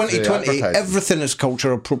signaling through 2020. advertising. Everything is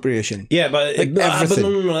cultural appropriation. Yeah, but, Like but everything.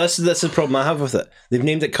 no. That's the problem I have with it. They've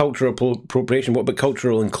named it cultural appropriation. What about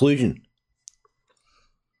cultural inclusion?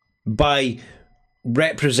 By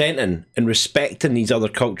representing and respecting these other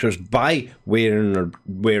cultures by wearing dress,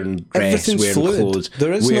 Everything's wearing fluid. clothes.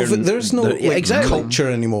 There's no yeah, like, exactly. culture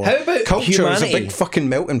anymore. How about culture is humanity? a big fucking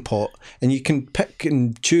melting pot, and you can pick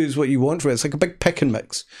and choose what you want for it. It's like a big pick and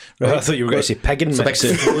mix. Right? Oh, I thought you were going to say pig and mix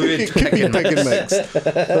it. Fluid It could be picking. pick and mix.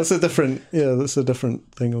 That's a different. Yeah, that's a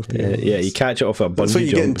different thing altogether. Yeah, you catch it off a bungee That's what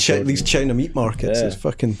you get in jump. these China meat markets. Yeah. It's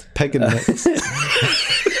fucking pig and mix.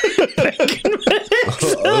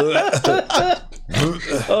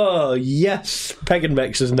 Oh yes, pig and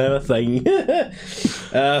mix is now a thing.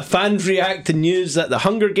 Fans react to news that the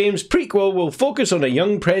Hunger Games prequel will focus on a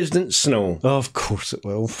young President Snow. Oh, of course it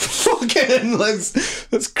will. Fucking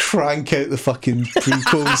let's crank out the fucking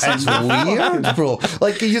prequels. It's weird, bro.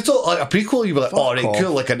 Like you thought, like a prequel, you were like, "Oh, right, off.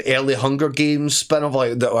 cool," like an early Hunger Games spin-off,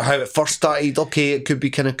 like how it first started. Okay, it could be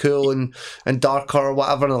kind of cool and darker or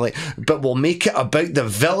whatever. And like, but we'll make it about the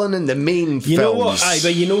villain in the main You films. know what? Aye,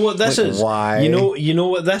 but you know what this Like, is. why? You know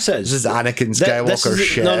what this is. This is Anakin This Skywalker is-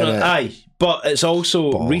 shit. No, innit? aye. But it's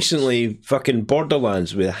also recently fucking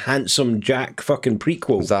Borderlands with Handsome Jack fucking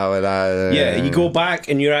prequel. Is that what that? Yeah, you go back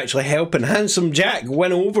and you're actually helping Handsome Jack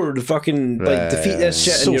win over the fucking like defeat this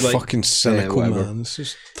shit, So and you're like fucking cynical, whatever. man. It's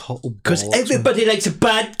just total Because bollocks, man. everybody likes a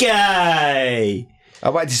bad guy. I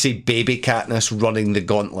wanted to see Baby Katniss running the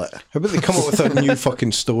gauntlet. How about they come up with a new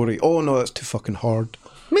fucking story? Oh no, that's too fucking hard.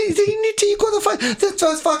 Mate, you need to. You got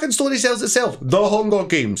the fucking story sells itself. The Hunger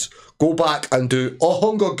Games. Go back and do a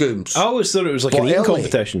Hunger Games. I always thought it was like But an eating early.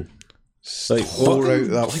 competition. Like Pour out that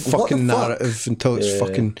like, what fucking the fuck? narrative until it's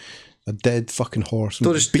fucking a dead fucking horse.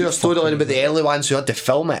 Do a storyline about the early ones who had to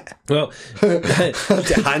film it. well,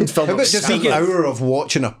 To hand film How it. about just an hour of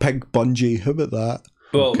watching a pig bungee? How about that?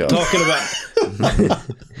 well, God.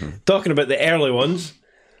 talking about the early ones.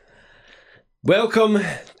 Welcome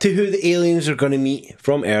to who the aliens are going to meet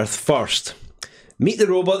from Earth first. Meet the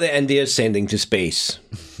robot that India is sending to space.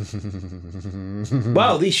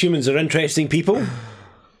 Wow, these humans are interesting people.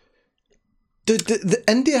 Dude,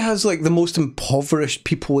 India has like the most impoverished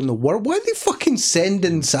people in the world. Why are they fucking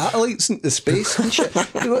sending satellites into space and shit?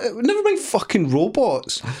 Never mind fucking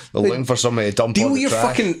robots. They're looking for somebody to dump Deal on with the your trash.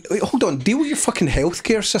 fucking. Wait, hold on. Deal with your fucking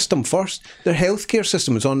healthcare system first. Their healthcare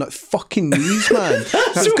system is on that fucking knees, man.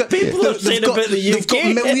 That's what people are saying about the They've got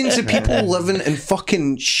UK. millions of people living in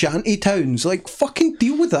fucking shanty towns. Like, fucking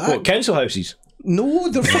deal with that. What, council houses? No,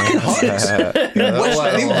 they're fucking huts.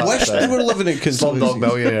 They wish they were living in Slumdog council.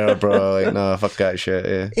 Millionaire, bro. Like, no, fuck that shit,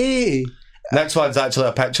 yeah. Hey. Next one's actually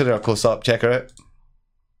a picture of her close up. Check her out.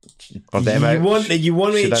 Or them out. You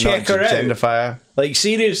want me to check her out? Genderfy her? Like,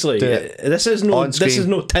 seriously, this is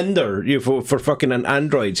no Tinder for fucking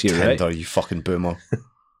androids here, right? Tinder, you fucking boomer.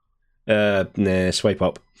 Nah, swipe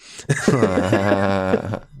up.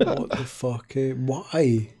 What the fuck?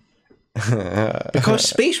 Why? Because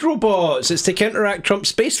space robots, it's to counteract Trump's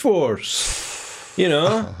Space Force. You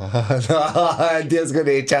know? There's going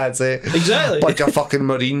to be a chance, eh? Exactly. Bunch of fucking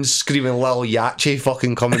Marines screaming Lil Yachty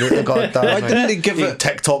fucking coming out the goddamn. Why didn't they give it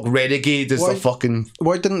TikTok renegade as the fucking.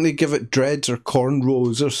 Why didn't they give it dreads or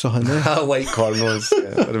cornrows or something? White cornrows.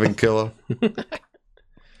 Yeah, would have been cooler.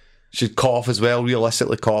 She'd cough as well,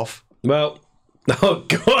 realistically cough. Well, oh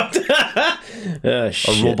god. A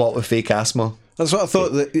robot with fake asthma. That's what I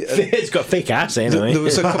thought. It's got fake ass anyway. There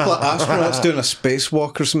was a couple of astronauts doing a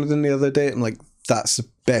spacewalk or something the other day. I'm like, that's the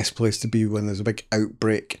best place to be when there's a big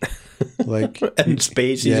outbreak. Like in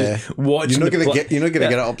space, you just watch. You're not gonna get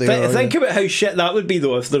it up there. Think about how shit that would be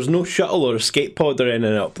though if there's no shuttle or escape pod or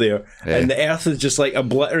anything up there, and the Earth is just like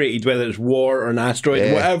obliterated, whether it's war or an asteroid,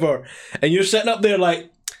 or whatever, and you're sitting up there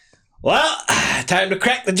like, well, time to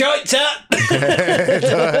crack the joints up.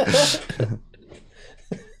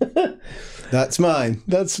 That's mine.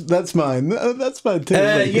 That's mine. That's mine too.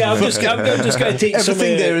 Yeah, I'm just going to take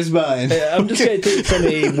everything there is mine. I'm just going to take some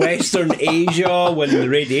Western Asia when the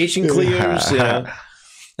radiation clears. You know.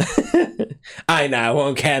 I now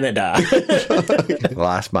on Canada.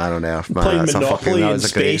 Last man on Earth, man. Playing That's Monopoly in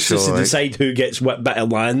space show, to decide who gets what bit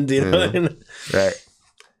of land. You know. Right.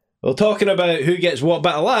 Well, talking about who gets what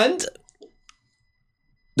bit of land.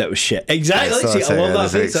 That was shit. Exactly. See, I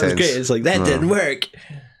love that face. That was great. It's like that didn't work.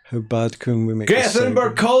 How bad can we make Greta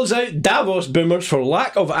Thunberg calls out Davos boomers for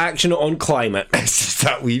lack of action on climate. It's just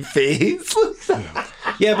that wee face.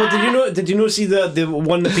 Yeah, but did you know see the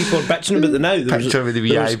one that people are bitching about now? Picture with the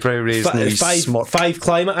wee eyebrow raised and the five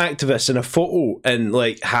climate activists in a photo, and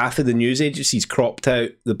like half of the news agencies cropped out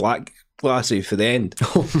the black glassy for the end.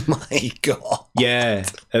 Oh my god. Yeah.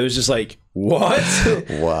 It was just like, what?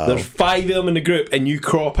 Wow. There's 5 of them in the group and you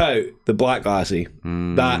crop out the black glassy.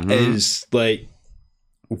 Mm-hmm. That is like,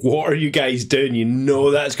 what are you guys doing? You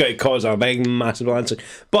know that's going to cause a big, massive answer.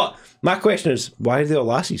 But my question is, why are they all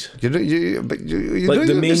lassies?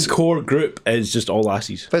 The main core group is just all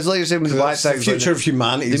lassies. But it's like you're saying with the black things. The future of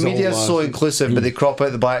humanity. The media is so inclusive, but they crop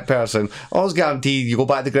out the black person. I was guaranteed you go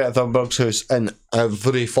back to Greta Thunberg's house and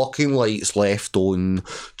every fucking light's left on,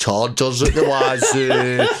 chargers at the wazoo,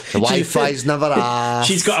 the Wi-Fi's never off.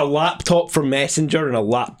 She's got a laptop for Messenger and a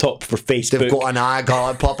laptop for Facebook. They've got an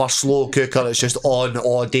like proper slow cooker that's just on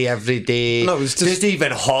all day, every day. No, it's just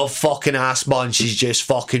even her fucking asthma and she's just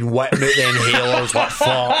fucking whipping out the inhalers like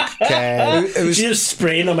fuck. It was just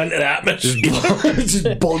spraying them into the atmosphere. Just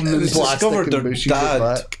burning plastic.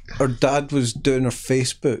 Discovered her dad was doing her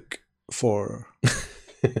Facebook for her.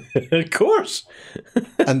 Of course.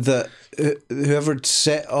 And that whoever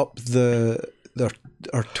set up her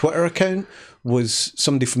Twitter account was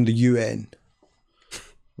somebody from the UN.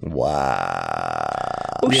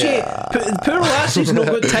 Wow. Oh shit! Poor lassie's not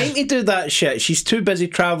got time to do that shit. She's too busy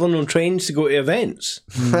travelling on trains to go to events.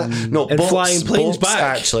 No, and flying planes back.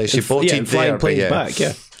 Actually, she boated flying there, planes back.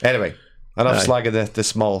 Yeah. Anyway, enough slagging the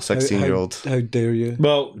small 16-year-old. How dare you?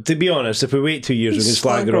 Well, to be honest, if we wait 2 years, we can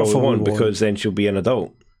slag her all we want because then she'll be an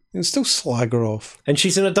adult. You can still slag her off. And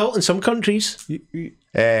she's an adult in some countries. Right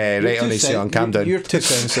on the calm down. You're too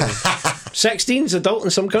sensitive. 16's adult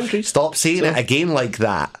in some countries. Stop saying it again like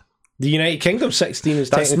that. The United Kingdom 16 is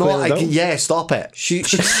that's technically not an adult. Yeah, stop it. She's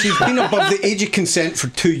been above the age of consent for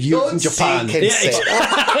 2 years in Japan.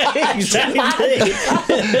 Yeah, exactly.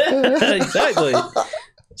 Exactly.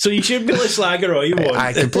 So you should be able to slag her all you want.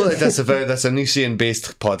 I completely disavow this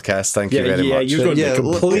ONISION-based podcast. Thank you very much. You're going the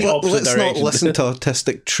complete opposite let's direction. not listen to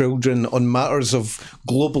autistic children on matters of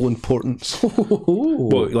global importance.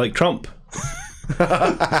 What, like Trump?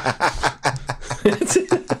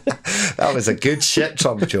 That was a good shit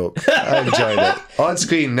Trump joke. I enjoyed it. On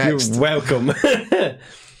screen next. You're welcome.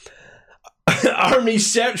 Army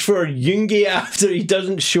search for Yoongi after he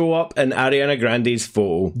doesn't show up in Ariana Grande's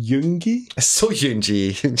photo. Yoongi? It's so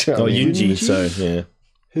Yoongi. Yoongi, so yeah.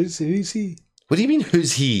 Who's he? What do you mean,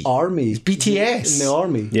 who's he? Army. It's BTS. In the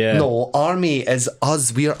army. Yeah. No, army is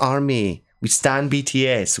us. We're army. We stand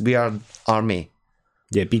BTS. We are army.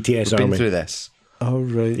 Yeah, BTS We've army. been through this. Oh,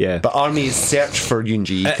 right. Yeah. But army is search for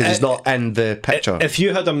Yoongi because he's not in the picture. If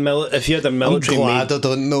you had a military, I'm glad I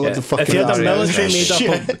don't know what the fuck. If you had a military made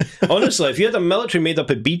up of, honestly, if you had a military made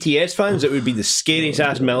up of BTS fans, it would be the scariest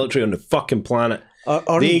ass military on the fucking planet.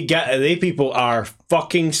 They people are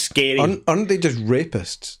fucking scary. Aren't they just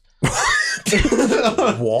rapists?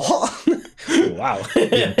 What? Wow.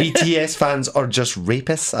 BTS fans are just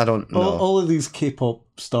rapists. I don't know. All of these K-pop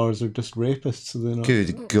stars are just rapists, so they're not.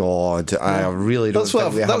 Good God, I really don't. That's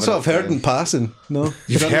what I've heard in passing. No,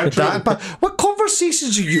 You've heard that? But what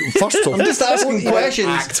conversations are you? First of all, I'm just asking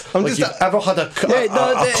questions. I'm just ever had a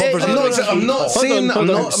conversation. I'm not saying I'm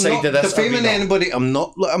not defaming arena. anybody.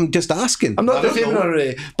 I'm just asking. I'm not defaming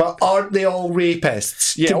anybody, but aren't they all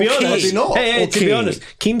rapists? Yeah, To be okay, honest, maybe not. hey, to be honest,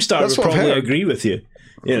 Keemstar That's would what I've probably heard. agree with you.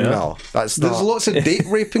 You know, No, that's There's not. lots of date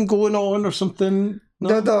raping going on or something.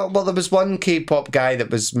 No, well, there was one K-pop guy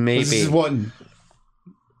that was maybe. This is one.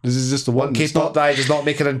 This is just the one. K-pop guy does not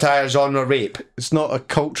make an entire genre rape. It's not a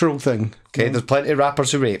cultural thing. Okay, there's plenty of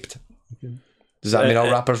rappers who raped. Does that mean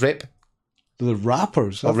all rappers rape? The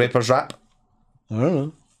rappers. All rappers rap? I don't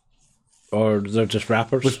know. or they're just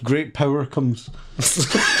rappers. With great power comes.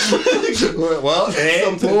 Well,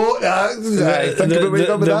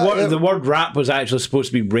 the word rap was actually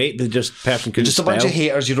supposed to be rape. The person couldn't just a spell. bunch of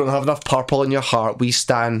haters. You don't have enough purple in your heart. We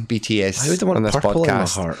stan BTS Why would they want on this purple in my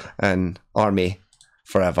podcast heart? and Army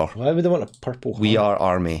forever. Why would they want a purple? We are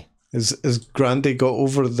Army. Is Grandy got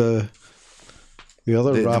over the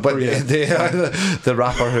other rapper yet? The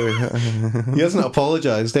rapper who He hasn't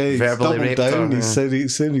apologised. He's Verbally doubled raped down. her, He said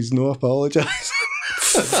he's no apologised.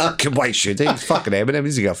 fucking why should he? He's fucking Eminem.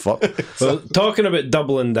 He's a fuck. Well, talking about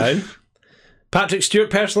doubling down, Patrick Stewart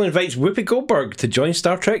personally invites Whoopi Goldberg to join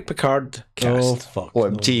Star Trek Picard cast. Fuck!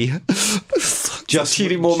 OMG. Just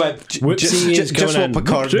cheery moment. Whoopsie is just going what in.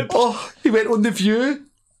 Picard. Whoop. Oh, he went on The View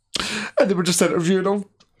and they were just interviewing him.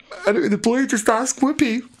 And out of the blue, just asked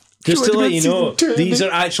Whoopi. Just to Like, let you know, season 2, these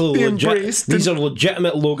are actually they legit. embraced These and- are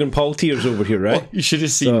legitimate Logan Paul tears over here, right? Oh, you should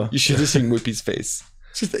have seen. You should have seen Whoopi's face.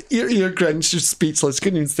 Just the ear grin. She's speechless.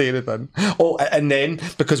 Couldn't even say anything. Oh, and then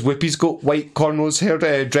because Whoopi's got white cornrows hair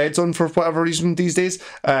dreads on for whatever reason these days,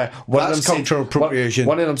 one That's of them cultural appropriation.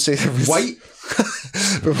 One of them said it was White.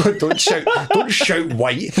 don't shout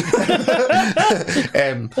white.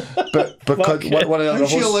 But because one of the other How's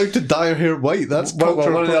she hosts, allowed to dye her hair white? That's one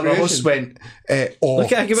cultural of the other hosts appropriation. went,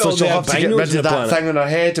 Look at her, give it so all she'll the have to get albinos rid in the of that planet. thing on her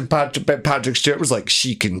head. And Patrick Stewart was like,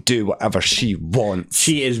 she can do whatever she wants.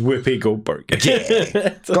 She is Whoopi Goldberg.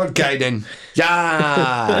 Yeah. God guiding.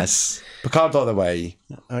 Yes. Picard all the way.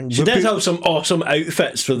 She did have some awesome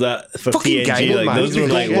outfits for Fucking TNG. guy, Like, man. those were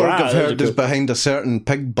like, Goldberg, wow, I've those are heard, is cool. behind a certain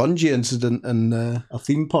pig bungee incident in a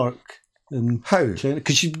theme park in How? China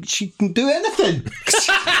because she can do anything.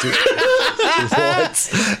 What?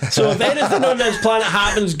 So if anything on this planet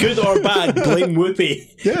happens, good or bad, blame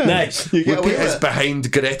Whoopi. Yeah. Nice. You get Whoopi away with is it.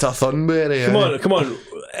 behind Greta Thunberg. Come on.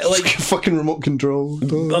 Like, Fucking remote control.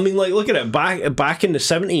 I mean, like, look at it. Back in the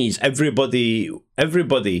 70s, everybody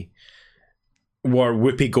were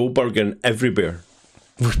Whoopi Goldberg and everywhere.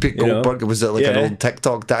 Whoopi You know? Goldberg, was it like an Yeah. old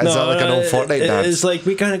TikTok dance? Is that like an old Fortnite dance? It's like,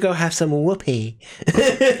 we're gonna go have some Whoopi.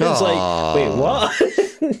 It's like, wait, what?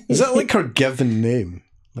 Is that like her given name?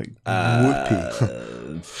 Like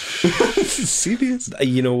Whoopi? Serious?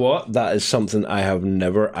 You know what? That is something I have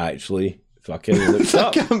never actually fucking looked That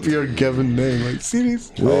up. can't be her given name. Like serious?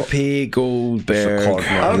 Whoopi Goldberg. Record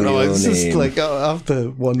my I don't know. It's real just name. like I have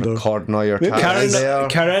to wonder. Recording all your tattoos there.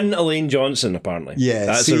 Karen Elaine Johnson, apparently. Yeah,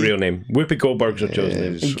 that's see- the real name. Whoopi Goldberg's her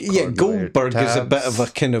chosen name. Yeah, Goldberg is a bit of a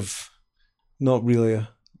kind of not really a.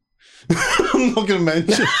 I'm not going to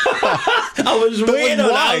mention. I was waiting on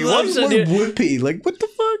Why? that. What's Whoopi? Like what the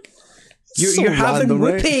fuck? You're having random,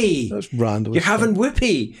 right? Whoopi. That's random. You're having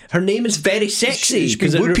Whoopi. Her name is very sexy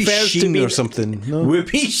because it Whoopi refers to Sheen me or something. No.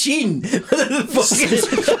 Whoopi Sheen.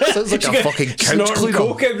 Sounds like a fucking couch snorting cleaner.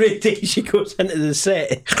 coke every day she goes into the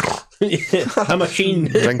set. I'm a Sheen.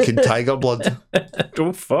 Drinking tiger blood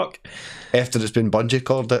Oh fuck. after it's been bungee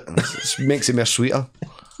corded. It makes it more sweeter.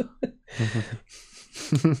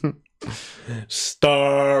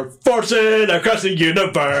 Star forcing across the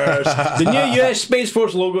universe. The new US Space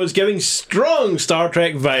Force logo is giving strong Star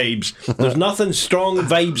Trek vibes. There's nothing strong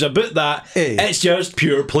vibes about that. Hey. It's just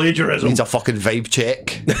pure plagiarism. Needs a fucking vibe check.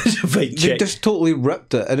 Vibe They check. just totally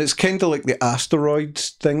ripped it, and it's kind of like the asteroids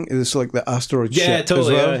thing. It's like the asteroid Yeah, ship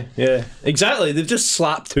totally. as well. Yeah, exactly. They've just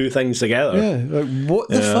slapped two things together. Yeah, like what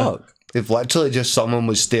the fuck? They've literally just someone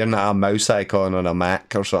was staring at a mouse icon on a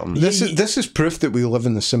Mac or something. This is proof that we live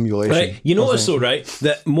in the simulation. Right, you notice though, right?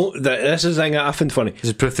 That this is the thing that I find funny. This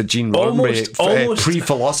is proof that Gene Almost- Roddenberry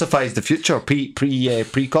pre-philosophised the future,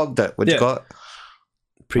 precogged it. What do Yeah. you got?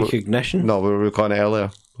 Precognition, No, we were calling it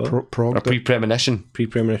earlier. Prog- A pre-premonition.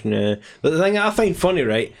 pre-premonition. Yeah. But the thing that I find funny,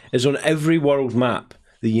 right, is on every world map,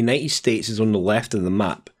 the United States is on the left of the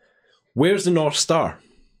map. Where's the North Star?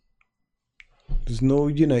 There's no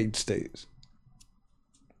United States.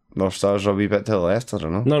 North Stars are a wee bit to the left, I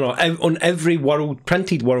don't know. No. On every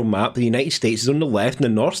printed world map, the United States is on the left, and the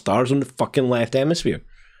North Star's on the fucking left hemisphere.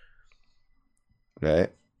 Right.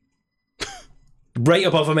 Right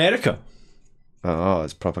above America. Oh,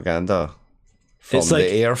 it's propaganda. From It's like-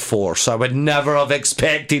 the Air Force. I would never have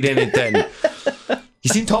expected anything. You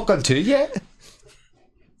seen Top Gun 2 yet?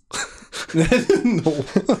 No.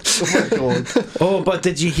 Oh my god. Oh, but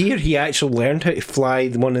did you hear he actually learned how to fly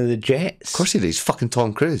one of the jets? Of course he does. Fucking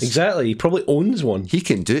Tom Cruise. Exactly. He probably owns one. He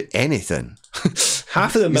can do anything.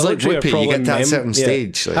 Half of the He's like military Whippy, are probably you get to that certain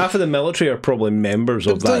stage, like- Half of the military are probably members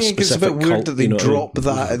of Don't that you think it's a specific bit weird cult, that they you know what I mean? drop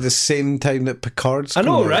that at the same time that Picard's I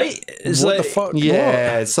know, coming out? right? It's what like the fuck?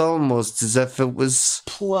 Yeah, it's almost as if it was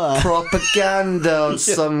propaganda of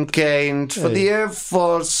some kind for the Air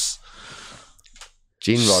Force.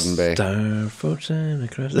 Gene Roddenberry. Star Force and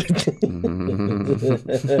across the-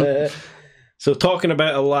 So, talking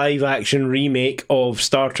about a live action remake of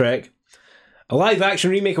Star Trek, a live action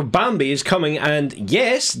remake of Bambi is coming, and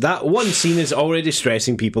yes, that one scene is already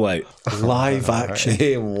stressing people out. Live action.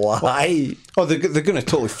 Hey, why? Oh, they're going to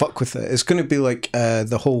totally fuck with it. It's going to be like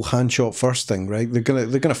the whole hand shot first thing, right? They're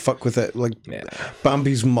gonna fuck with it. Like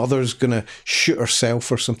Bambi's mother's going to shoot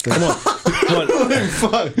herself or something. Come on,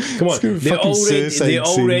 Come on. They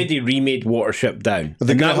already remade Watership Down.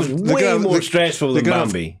 And that was way more stressful than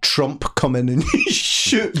Bambi. Trump come in and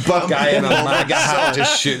shoot Bambi. Guy in a MAGA hat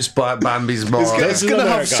just shoots Bambi's mom. It's going to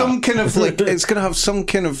have America. some kind of like. It's going to have some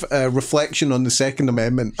kind of reflection on the Second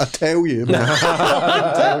Amendment. I tell you, man.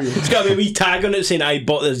 I tell you. It's got a wee tag on it saying I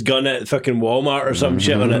bought this gun at fucking Walmart or some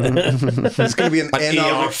shit on it. It's going to be an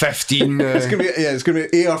NRA. AR-15. It's gonna be it's gonna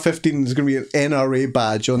be an AR-15. There's gonna be an NRA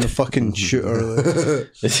badge on the fucking shooter.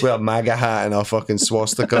 With a MAGA hat and a fucking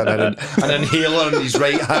swastika and an inhaler in his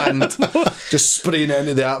right hand, just spraying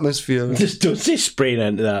into the atmosphere. Just don't say spraying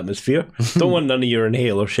into the atmosphere. Don't want none of your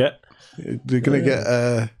inhaler shit. They're gonna get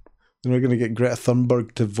they're gonna get Greta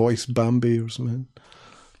Thunberg to voice Bambi or something.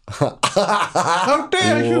 How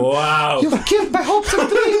dare you! Wow. You've killed my hopes and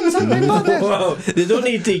dreams and my mother. Wow. They don't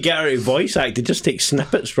need to get her to voice act, they just take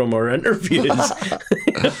snippets from our interviews.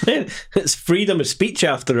 It's freedom of speech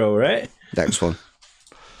after all, right? Next one.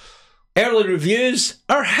 Early reviews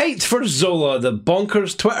are hyped for Zola, the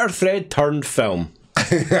bonkers Twitter thread turned film.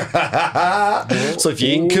 So if you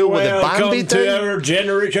ain't cool with the Bambi Welcome to thing, our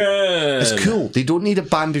generation. it's cool. They don't need a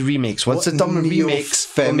Bambi remix. Once they're done with remakes,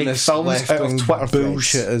 they'll make feminist films out of left-wing Twitter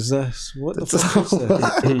bullshit threads. is this? What the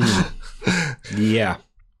fuck is this? Yeah.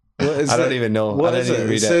 What is I don't it? even know. What I is didn't it? even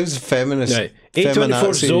It read it. sounds feminist. Right. A24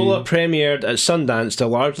 feminazi. Zola premiered at Sundance to a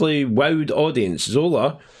largely wowed audience.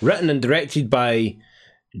 Zola, written and directed by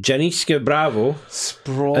Janiska Bravo,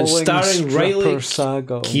 Sprawling and starring stripper Riley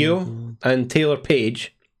saga. Keough and Taylor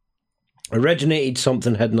Page, originated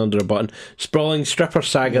Something Hidden Under a Button, sprawling stripper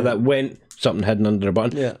saga that went Something Hidden Under a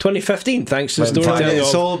Button. Yeah. 2015, thanks to the And storytelling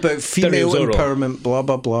it's of all about female Zorro. empowerment, blah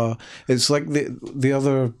blah blah. It's like the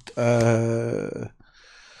other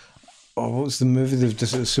what was the movie they've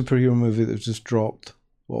just a superhero movie that was just dropped?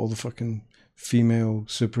 All the fucking female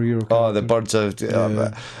superhero. Oh, the birds of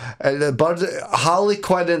the birds, Harley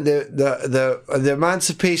Quinn and the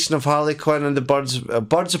emancipation of Harley Quinn and the birds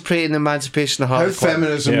of prey and the emancipation of Harley How Quinn.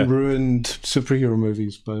 feminism ruined superhero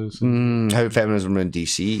movies, but How feminism ruined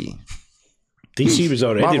DC. DC was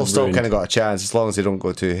already Marvel still ruined. kind of got a chance as long as they don't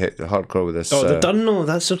go too hardcore with this. Oh, they're done now.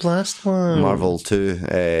 That's their last one. Marvel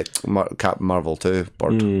 2, Captain Marvel 2,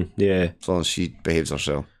 Bird. Yeah. As long as she behaves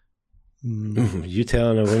herself. You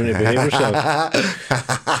telling a woman to behave herself.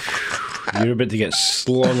 You're about to get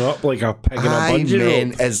slung up like a pig in a I bungee mean,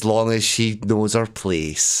 rope. as long as she knows her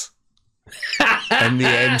place in the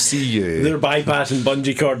MCU. They're bypassing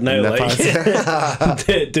bungee cord now. They're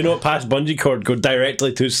Like, do not pass bungee cord. Go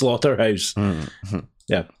directly to slaughterhouse.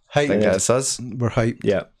 Yeah, I think that's us. we're hyped.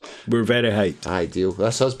 yeah. We're very hyped. Ideal.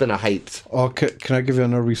 This has been a hyped. Oh, can I give you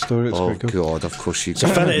another wee story? It's Oh quite good. God! Of course you. It's a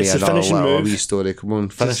finishing move. Wee story. Come on,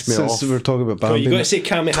 finish me Since off. we're talking about Oh, Bambi, you got to say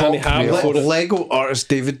Kamehameha before it. Lego artist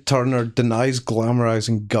David Turner denies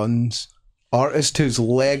glamorizing guns. Artist whose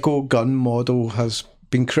Lego gun model has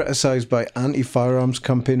been criticised by anti-firearms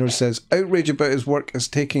campaigners says outrage about his work is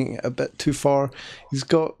taking it a bit too far. He's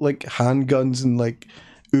got like handguns and like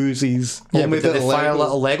Uzis. Yeah, all but made did out they of fire Lego.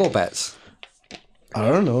 little Lego bits? I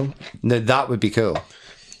don't know. Now that would be cool.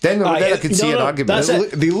 Then I could see an argument. That's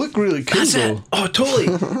it. They look really cool, That's though. it. Oh, totally.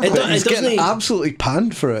 He's getting absolutely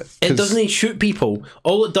panned for it. It doesn't shoot people.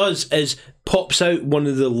 All it does is pops out one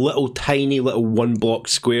of the little tiny little 1 block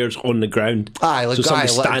squares on the ground. Like, so somebody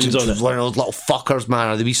stands on it. One of those little fuckers, man,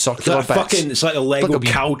 or the wee circular bits. It's like a Lego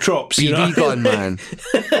caltrops, you know? BB gun, man.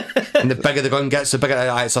 And the bigger the gun gets, the bigger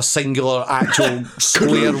it's a singular, actual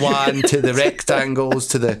square one to the rectangles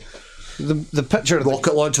to the picture of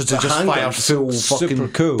rocket launchers to just fire full fucking. Super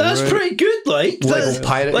cool. That's pretty good, like Lego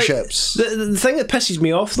pirate ships. The thing that pisses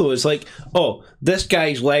me off though is like, oh, this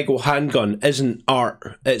guy's Lego handgun isn't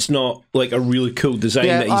art. It's not like a really cool design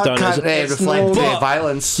that he's done. Can't reflect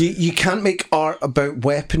violence. You can't make art about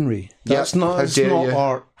weaponry. That's not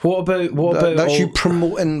art. What about that's you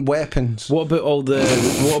promoting weapons? What about all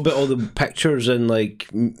the pictures in like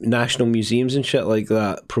national museums and shit like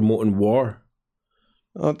that promoting war?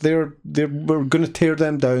 We're going to tear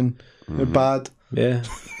them down. They're bad. Yeah,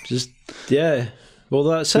 Well,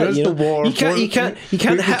 that's There's it. the war. You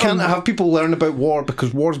can't have people learn about war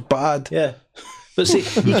because war's bad. Yeah, but see,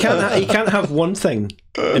 you can't have one thing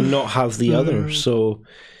and not have the other. So,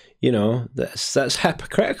 that's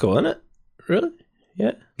hypocritical, isn't it? Really?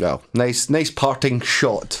 Yeah. Well, nice parting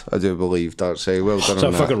shot, I do believe, Darcy. Well done. It's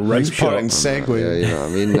a fucking right parting segue. Yeah,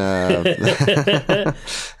 you know what I mean.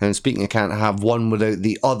 And speaking of can't have one without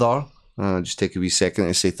the other, just take a wee second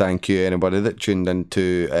to say thank you to anybody that tuned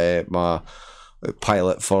into my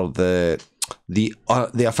pilot for the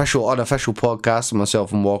official unofficial podcast.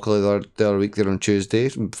 Myself and Walkley the other week there on Tuesday.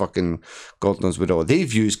 Fucking God knows where all their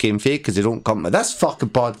views came fake because they don't come to this fucking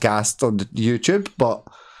podcast on YouTube, but.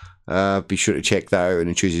 Be sure to check that out.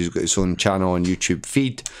 And Tuesday's got its own channel on YouTube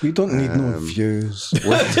feed. We don't need no views.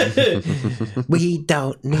 We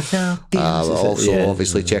don't need no views. Also,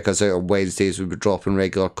 obviously, check us out on Wednesdays. We'll be dropping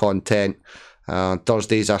regular content.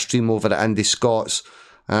 Thursdays, I stream over at Indie Scots.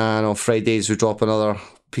 And on Fridays, we drop another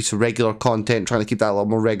piece of regular content, trying to keep that a little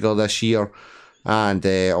more regular this year. And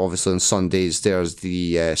obviously, on Sundays, there's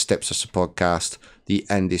the Stepsister podcast, the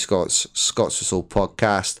Indie Scots for Soul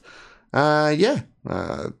podcast.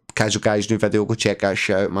 Casual Guy's new video, go check that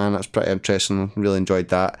shit out, man. That's pretty interesting. Really enjoyed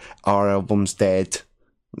that. Our album's dead.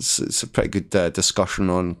 It's a pretty good discussion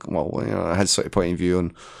on, his sort of point of view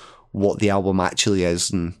on what the album actually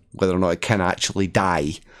is and whether or not it can actually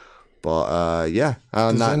die. But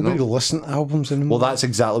does anybody listen to albums anymore? Well, that's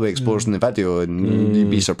exactly what it explores in the video, and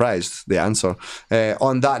you'd be surprised the answer.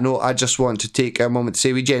 On that note, I just want to take a moment to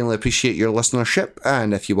say we genuinely appreciate your listenership,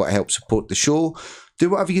 and if you want to help support the show, do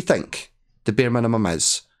whatever you think the bare minimum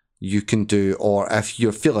is you can do, or if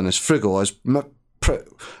you're feeling as frugal as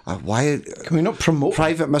why can we not promote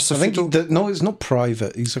private Mr. Frugal? No, he's not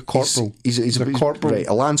private. He's a corporal. He's a corporal, right?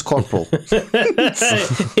 A Lance Corporal.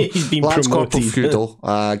 He's been Lance promoted. Corporal Feudal.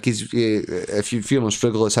 If you're feeling as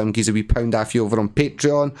frugal as him, gives a wee pound off you over on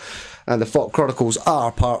Patreon. And the Fort Chronicles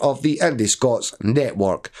are part of the Indie Scots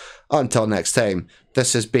network. Until next time,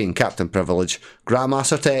 this has been Captain Privilege,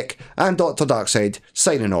 Grandmaster Tech, and Dr. Darkside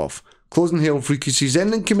signing off. Closing hail frequencies,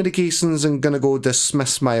 ending communications, and gonna go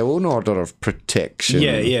dismiss my own order of protection.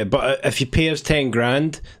 Yeah, but if you pay us 10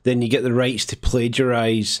 grand, then you get the rights to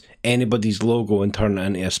plagiarise anybody's logo and turn it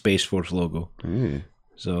into a Space Force logo.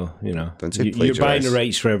 So, you're buying the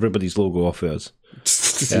rights for everybody's logo off of us.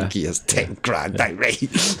 He has 10 grand, right?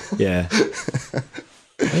 Yeah.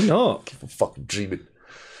 Why not? I'm fucking dreaming.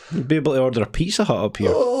 You'd be able to order a Pizza Hut up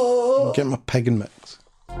here. Get my pig and mix.